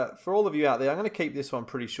 So for all of you out there, I'm going to keep this one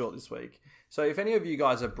pretty short this week. So if any of you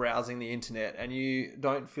guys are browsing the internet and you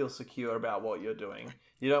don't feel secure about what you're doing,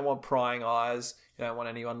 you don't want prying eyes, you don't want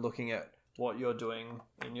anyone looking at what you're doing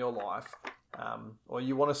in your life, or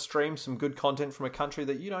you want to stream some good content from a country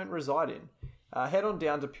that you don't reside in, head on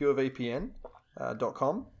down to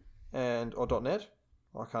purevpn.com or .net.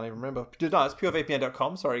 I can't even remember. No, it's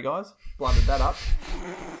purevpn.com. Sorry, guys. Blundered that up.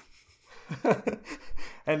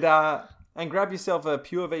 And grab yourself a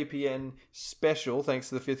PureVPN special, thanks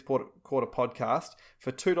to the Fifth Quarter podcast,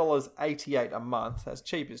 for $2.88 a month. That's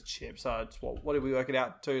cheap as chips. So it's what did we work it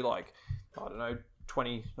out to? Like, I don't know,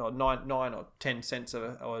 20 or 9 or 10 cents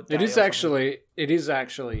a day. It is actually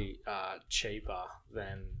cheaper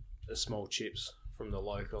than the small chips from the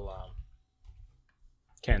local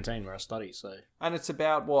canteen where I study. So, and it's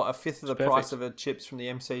about a fifth of the price of a chips from the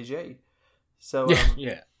MCG. So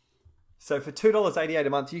yeah. So for $2.88 a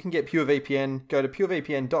month, you can get PureVPN. Go to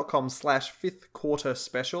purevpn.com/fifth quarter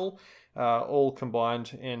special, all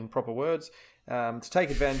combined in proper words, to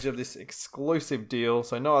take advantage of this exclusive deal.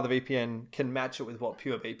 So no other VPN can match it with what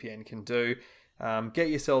PureVPN can do. Get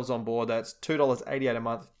yourselves on board. That's $2.88 a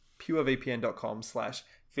month,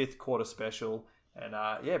 purevpn.com/fifth quarter special. And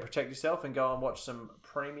protect yourself and go and watch some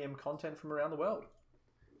premium content from around the world.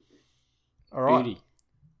 All right. Beauty.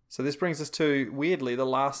 So this brings us to, weirdly, the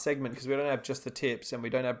last segment, because we don't have just the tips and we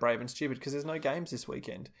don't have Brave and Stupid because there's no games this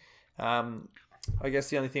weekend. I guess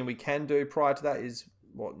the only thing we can do prior to that is,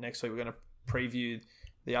 next week we're going to preview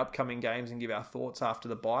the upcoming games and give our thoughts after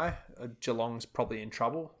the bye. Geelong's probably in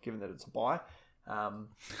trouble, given that it's a bye. I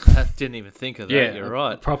didn't even think of that. Yeah, You're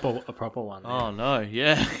right. A proper one. Oh, no.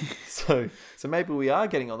 Yeah. So maybe we are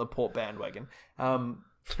getting on the Port bandwagon.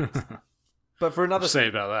 But for another... See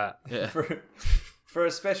about that. Yeah. For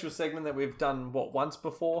a special segment that we've done, once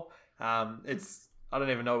before, I don't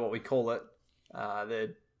even know what we call it.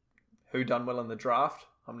 The Who Done Well in the Draft.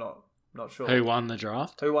 I'm not sure. Who won the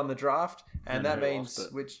draft? Who won the draft. And that who means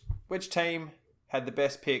lost it. which team had the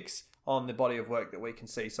best picks on the body of work that we can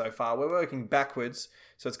see so far. We're working backwards,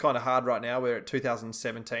 so it's kind of hard right now. We're at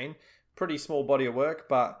 2017. Pretty small body of work,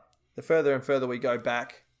 but the further and further we go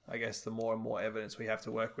back, I guess the more and more evidence we have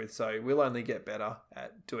to work with. So we'll only get better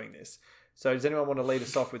at doing this. So does anyone want to lead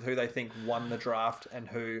us off with who they think won the draft and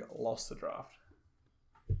who lost the draft?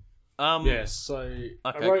 Yes, so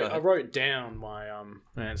Okay, I wrote down my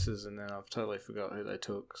answers and then I've totally forgot who they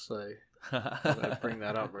took. So I'll bring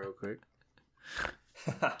that up real quick.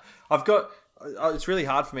 I've got... It's really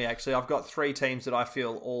hard for me, actually. I've got 3 teams that I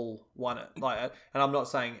feel all won it. And I'm not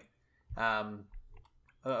saying...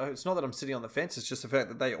 it's not that I'm sitting on the fence. It's just the fact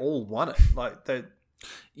that they all won it.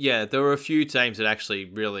 Yeah, there were a few teams that actually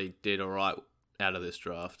really did all right out of this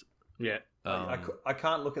draft. Yeah. I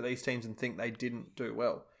can't look at these teams and think they didn't do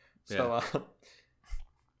well. So,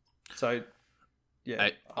 yeah.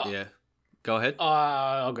 Yeah. Go ahead.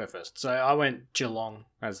 I'll go first. So I went Geelong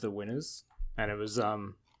as the winners, and it was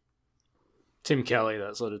Tim Kelly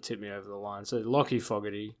that sort of tipped me over the line. So Lockie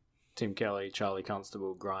Fogarty, Tim Kelly, Charlie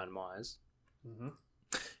Constable, Brian Myers. Mm-hmm.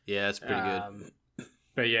 Yeah, that's pretty good.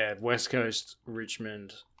 But yeah, West Coast,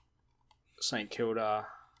 Richmond, St Kilda.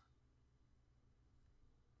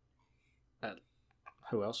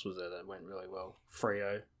 Who else was there that went really well?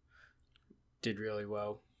 Freo did really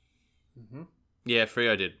well. Mm-hmm. Yeah,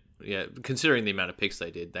 Freo did. Yeah, considering the amount of picks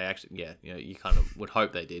they did, they actually, you kind of would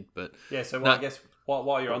hope they did, but yeah. So I guess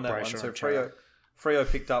while you're on that one, so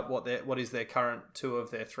Freo picked up what is their current 2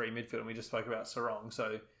 of their 3 midfield, and we just spoke about Sarong.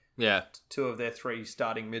 So yeah, 2 of their 3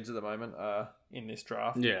 starting mids at the moment are in this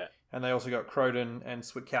draft. Yeah, and they also got Croden and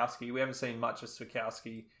Switkowski. We haven't seen much of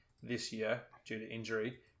Switkowski this year due to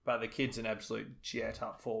injury, but the kid's an absolute jet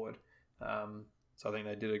up forward. So I think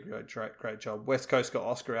they did a great job. West Coast got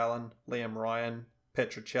Oscar Allen, Liam Ryan,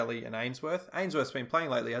 Petrocelli, and Ainsworth. Ainsworth's been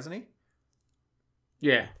playing lately, hasn't he?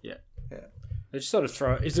 Yeah. They just sort of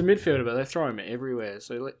throw. He's a midfielder, but they throw him everywhere.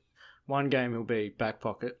 So one game he'll be back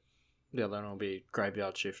pocket, the other one will be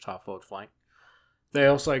graveyard shift, half forward flank. They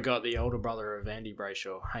also got the older brother of Andy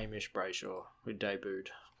Brayshaw, Hamish Brayshaw, who debuted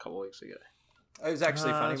a couple of weeks ago. It was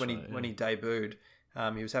actually funny when he debuted.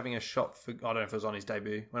 He was having a shot for. I don't know if it was on his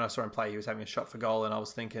debut. When I saw him play, he was having a shot for goal, and I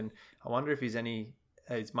was thinking, I wonder if he's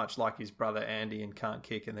much like his brother Andy and can't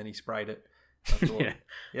kick, and then he sprayed it. I thought, yeah.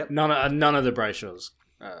 Yep. None of the Brayshaws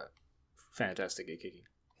fantastic at kicking.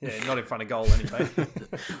 Yeah, not in front of goal anyway.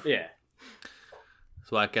 Yeah.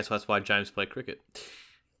 So I guess that's why James played cricket.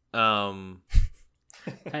 Handy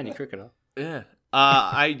cricketer. Yeah.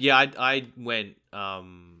 I went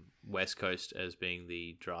West Coast as being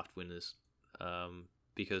the draft winners.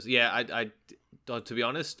 Because I to be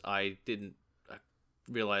honest, I didn't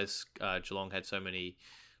realize Geelong had so many,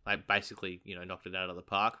 like basically knocked it out of the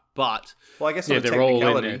park. But I guess they're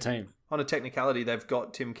all in their team. On a technicality, they've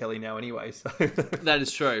got Tim Kelly now anyway. So that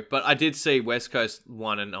is true. But I did see West Coast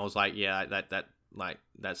won, and I was like, yeah,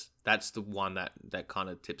 that's the one that kind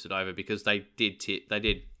of tips it over, because they did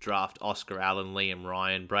draft Oscar Allen, Liam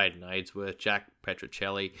Ryan, Braden Ainsworth, Jack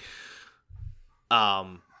Petrocelli.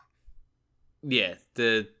 Yeah,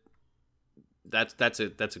 that's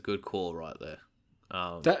a good call right there.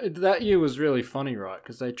 That year was really funny, right?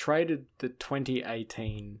 Because they traded the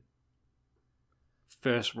 2018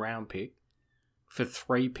 first round pick for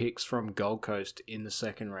 3 picks from Gold Coast in the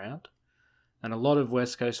second round, and a lot of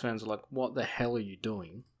West Coast fans are like, "What the hell are you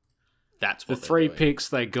doing?" That's what the 3 picks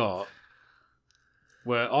they got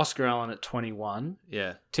were Oscar Allen at 21.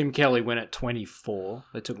 Yeah. Tim Kelly went at 24.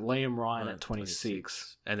 They took Liam Ryan at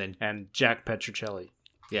 26. And Jack Petrocelli.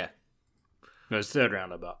 Yeah. It was third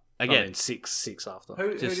rounder, but again, six after.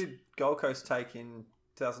 Who did Gold Coast take in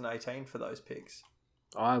 2018 for those picks?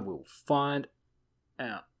 I will find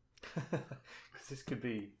out. This could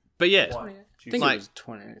be. But yeah, I think it was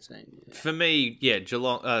 2018. Yeah. For me, yeah,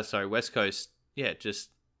 West Coast, yeah, just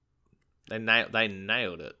they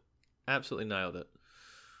nailed it. Absolutely nailed it.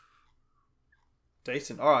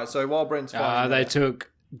 Decent. All right, so while Brent's finding they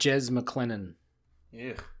took Jez McLennan.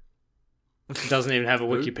 Yeah. Doesn't even have a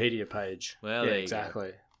Wikipedia page. Well, yeah, there you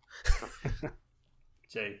exactly.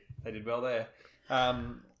 Gee, they did well there.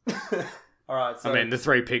 All right. So, I mean, the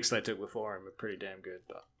 3 picks they took before him were pretty damn good.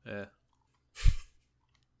 But yeah.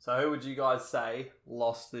 So who would you guys say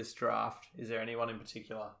lost this draft? Is there anyone in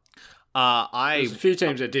particular? There's a few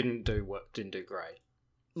teams that didn't do great.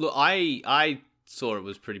 Look, I saw it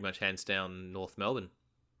was pretty much hands down North Melbourne.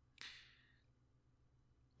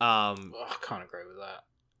 I can't agree with that.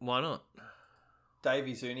 Why not?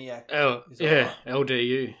 Davey Zuniak.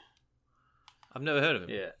 LDU. I've never heard of him.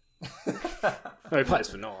 Yeah. No, he plays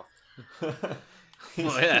for North.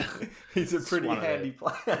 Yeah. He's a pretty handy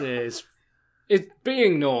player. Yeah, it's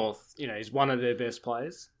being North, he's one of their best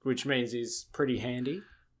players, which means he's pretty handy.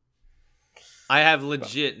 I have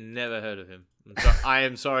legit never heard of him. I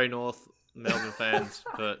am sorry, North Melbourne fans,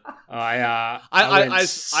 but I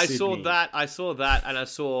saw that. I saw that, and I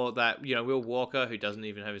saw that Will Walker, who doesn't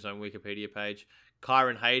even have his own Wikipedia page,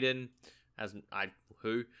 Kyron Hayden,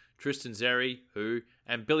 Tristan Zeri,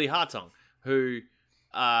 and Billy Hartong, who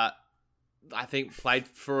I think played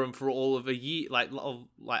for him for all of a year, like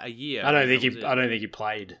a year. I don't think he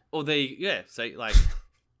played. Or So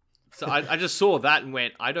I just saw that and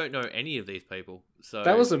went, I don't know any of these people. So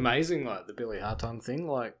that was amazing, the Billy Hartong thing,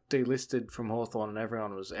 delisted from Hawthorn, and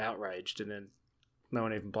everyone was outraged, and then no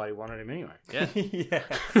one even bloody wanted him anyway. Yeah. Yeah.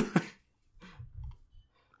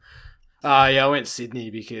 I went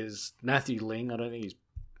Sydney because Matthew Ling, I don't think he's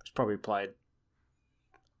probably played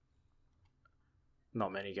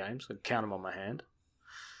not many games. I count them on one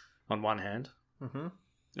hand. Mm-hmm.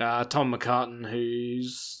 Tom McCartan,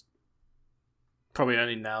 who's probably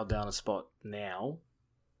only nailed down a spot now.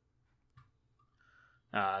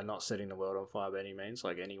 Not setting the world on fire by any means,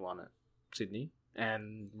 like anyone at Sydney.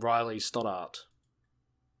 And Riley Stoddart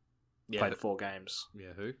played 4 games.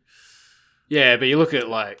 Yeah, who? Yeah, but you look at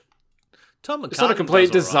Tom it's not a McCartan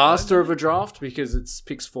complete does all right, disaster of a draft because it's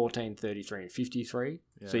picks 14, 33, and 53.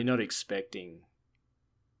 Yeah. So you're not expecting,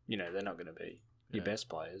 they're not going to be your best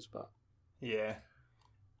players, but Yeah.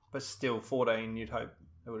 But still, 14, you'd hope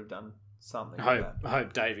they would have done something. I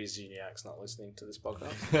hope Davies Uniac's not listening to this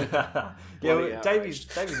podcast. Davies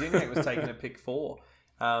Uniac was taken at pick 4.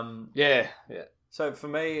 Yeah. So for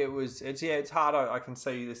me, it's hard. I can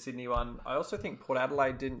see the Sydney one. I also think Port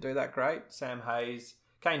Adelaide didn't do that great. Sam Hayes,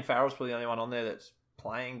 Kane Farrell's probably the only one on there that's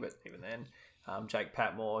playing, but even then, Jake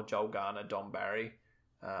Patmore, Joel Garner, Dom Barry.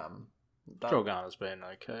 Joel Garner's been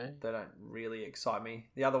okay. They don't really excite me.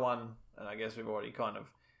 The other one, and I guess we've already kind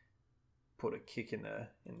of put a kick in the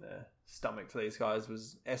stomach for these guys,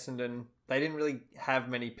 was Essendon. They didn't really have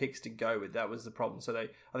many picks to go with. That was the problem. So I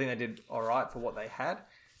think they did all right for what they had,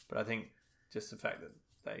 but I think just the fact that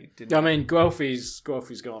they didn't. I mean, Guelphy's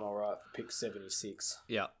gone all right for pick 76.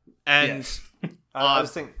 Yeah, and I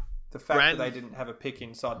just think the fact that they didn't have a pick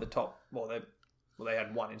inside the top. Well, they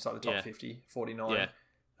had one inside the top 50, 49.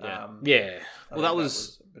 Yeah. Well, that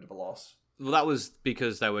was a bit of a loss. Well, that was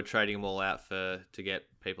because they were trading them all out to get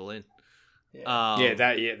people in. Yeah.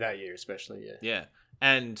 That year especially. Yeah. Yeah,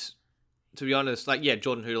 and to be honest,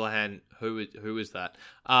 Jordan Houlihan, who is that?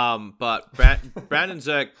 But Brandon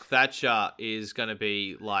Zerk Thatcher is going to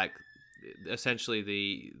be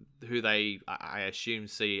essentially who they I assume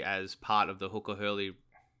see as part of the Hooker Hurley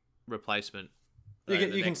replacement.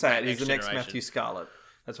 You can say it. He's the next generation. Matthew Scarlett.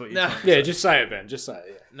 That's what you're No. trying to Yeah, say. just say it, Ben. Just say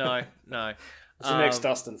it. Yeah. No. It's the next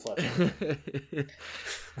Dustin Fletcher.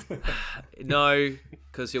 No,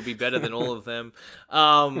 because he'll be better than all of them.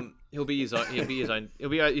 He'll be his own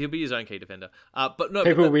key defender. But no,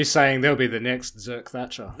 People will be saying they'll be the next Zerk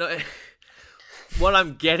Thatcher. No, what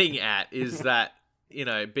I'm getting at is that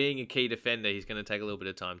being a key defender, he's going to take a little bit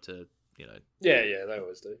of time to Yeah, they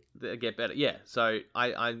always do. get better. Yeah, so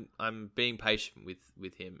I'm being patient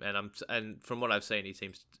with him, and from what I've seen,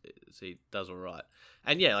 he does all right.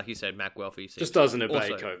 And yeah, like you said, Mac Welfie just doesn't obey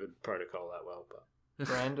COVID protocol that well, but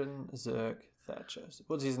Brandon Zerk Thatcher.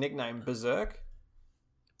 What's his nickname? Berserk?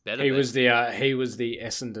 he was the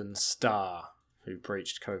Essendon star who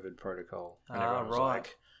preached COVID protocol. And everyone was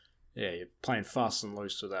like, yeah, you're playing fast and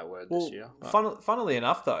loose with that word this year. But... Funnily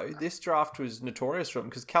enough, though, this draft was notorious for him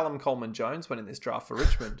because Callum Coleman-Jones went in this draft for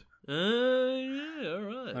Richmond. Yeah, all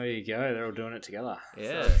right. There you go. They're all doing it together.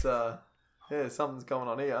 Yeah. So it's, something's going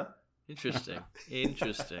on here. Interesting.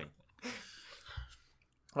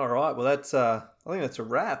 All right. Well, that's. I think that's a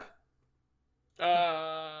wrap.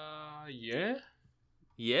 Yeah.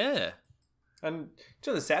 Yeah. And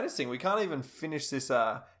the saddest thing, we can't even finish this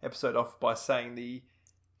episode off by saying the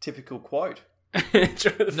typical quote.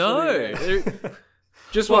 No.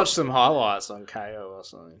 Just watch some highlights on KO or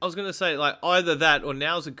something. I was going to say, either that or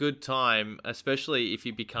now's a good time, especially if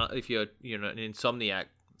you're an insomniac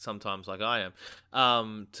sometimes like I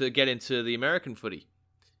am, to get into the American footy.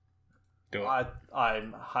 Do it. I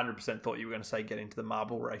 100% thought you were going to say get into the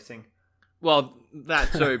marble racing. Well,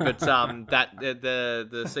 that too, but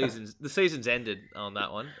the season's ended on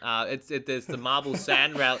that one. There's the Marble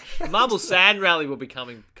Sand Rally. The Marble Sand Rally will be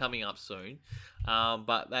coming up soon,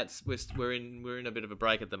 but we're in a bit of a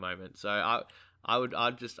break at the moment. So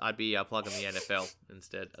I'd be plugging the NFL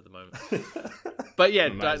instead at the moment. But yeah,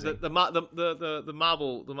 the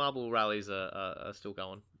marble rallies are still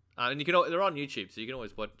going, and they're on YouTube, so you can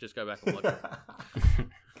always just go back and watch it.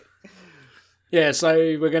 Yeah, so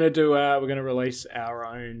we're gonna release our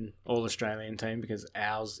own All Australian team because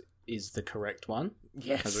ours is the correct one.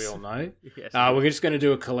 Yes, as we all know. Yes, we're just going to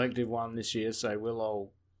do a collective one this year, so we'll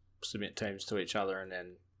all submit teams to each other, and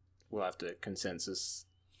then we'll have to consensus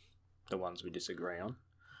the ones we disagree on.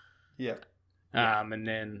 Yeah. And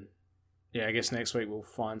then, I guess next week we'll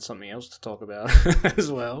find something else to talk about as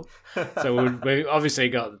well. So we obviously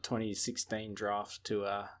got the 2016 draft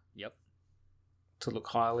to look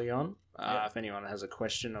highly on. If anyone has a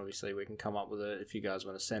question, obviously we can come up with it if you guys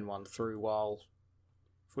want to send one through while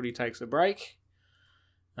footy takes a break.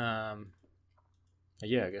 I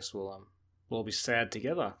guess we'll all be sad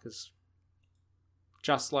together because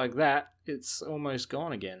just like that, it's almost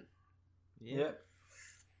gone again. Yeah.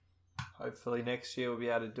 Hopefully next year we'll be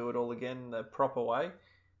able to do it all again the proper way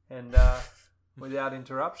and without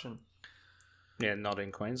interruption. Yeah, not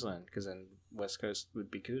in Queensland because then West Coast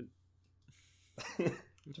would be good.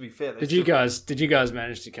 To be fair, did you guys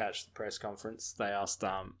manage to catch the press conference? They asked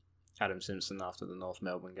Adam Simpson after the North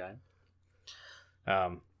Melbourne game.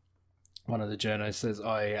 One of the journos says,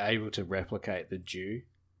 "Are you able to replicate the dew?"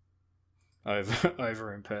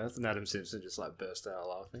 over in Perth, and Adam Simpson just like burst out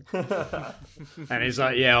laughing. And he's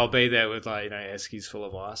like, "Yeah, I'll be there with like eskies full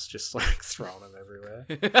of ice, just like throwing them everywhere."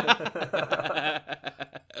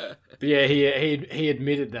 But yeah, he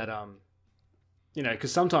admitted that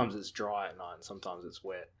because sometimes it's dry at night and sometimes it's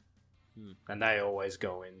wet, and they always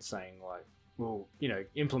go in saying like, "Well,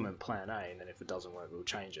 implement Plan A, and then if it doesn't work, we'll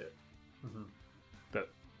change it." Mm-hmm. But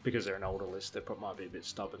because they're an older list, they might be a bit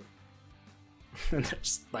stubborn. And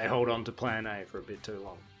they hold on to Plan A for a bit too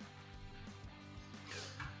long.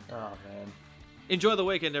 Oh, man. Enjoy the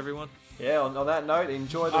weekend, everyone. Yeah, on that note,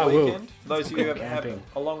 enjoy the weekend. For those of you who have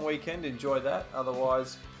a long weekend, enjoy that.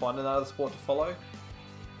 Otherwise, find another sport to follow.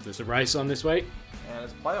 There's a race on this week. And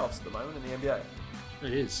it's playoffs at the moment in the NBA.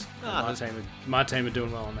 It is. My team are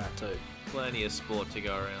doing well on that too. Plenty of sport to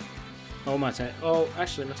go around.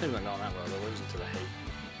 Actually, my team's not going that well. They're losing to the Heat.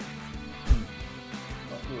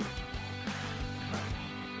 Not good.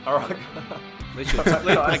 All right.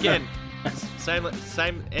 Again, same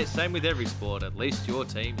with every sport. At least your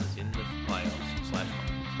team is in the playoffs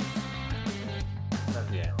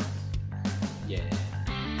 / Yeah. Yeah.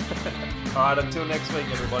 All right. Until next week,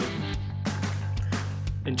 everybody.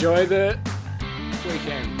 Enjoy the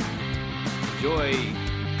weekend. Enjoy.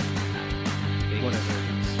 Whatever it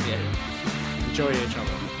is. Yeah. Enjoy each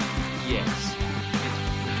other. Yes.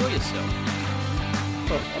 Enjoy yourself.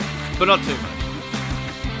 But not too much.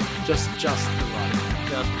 Just the right.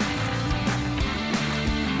 Just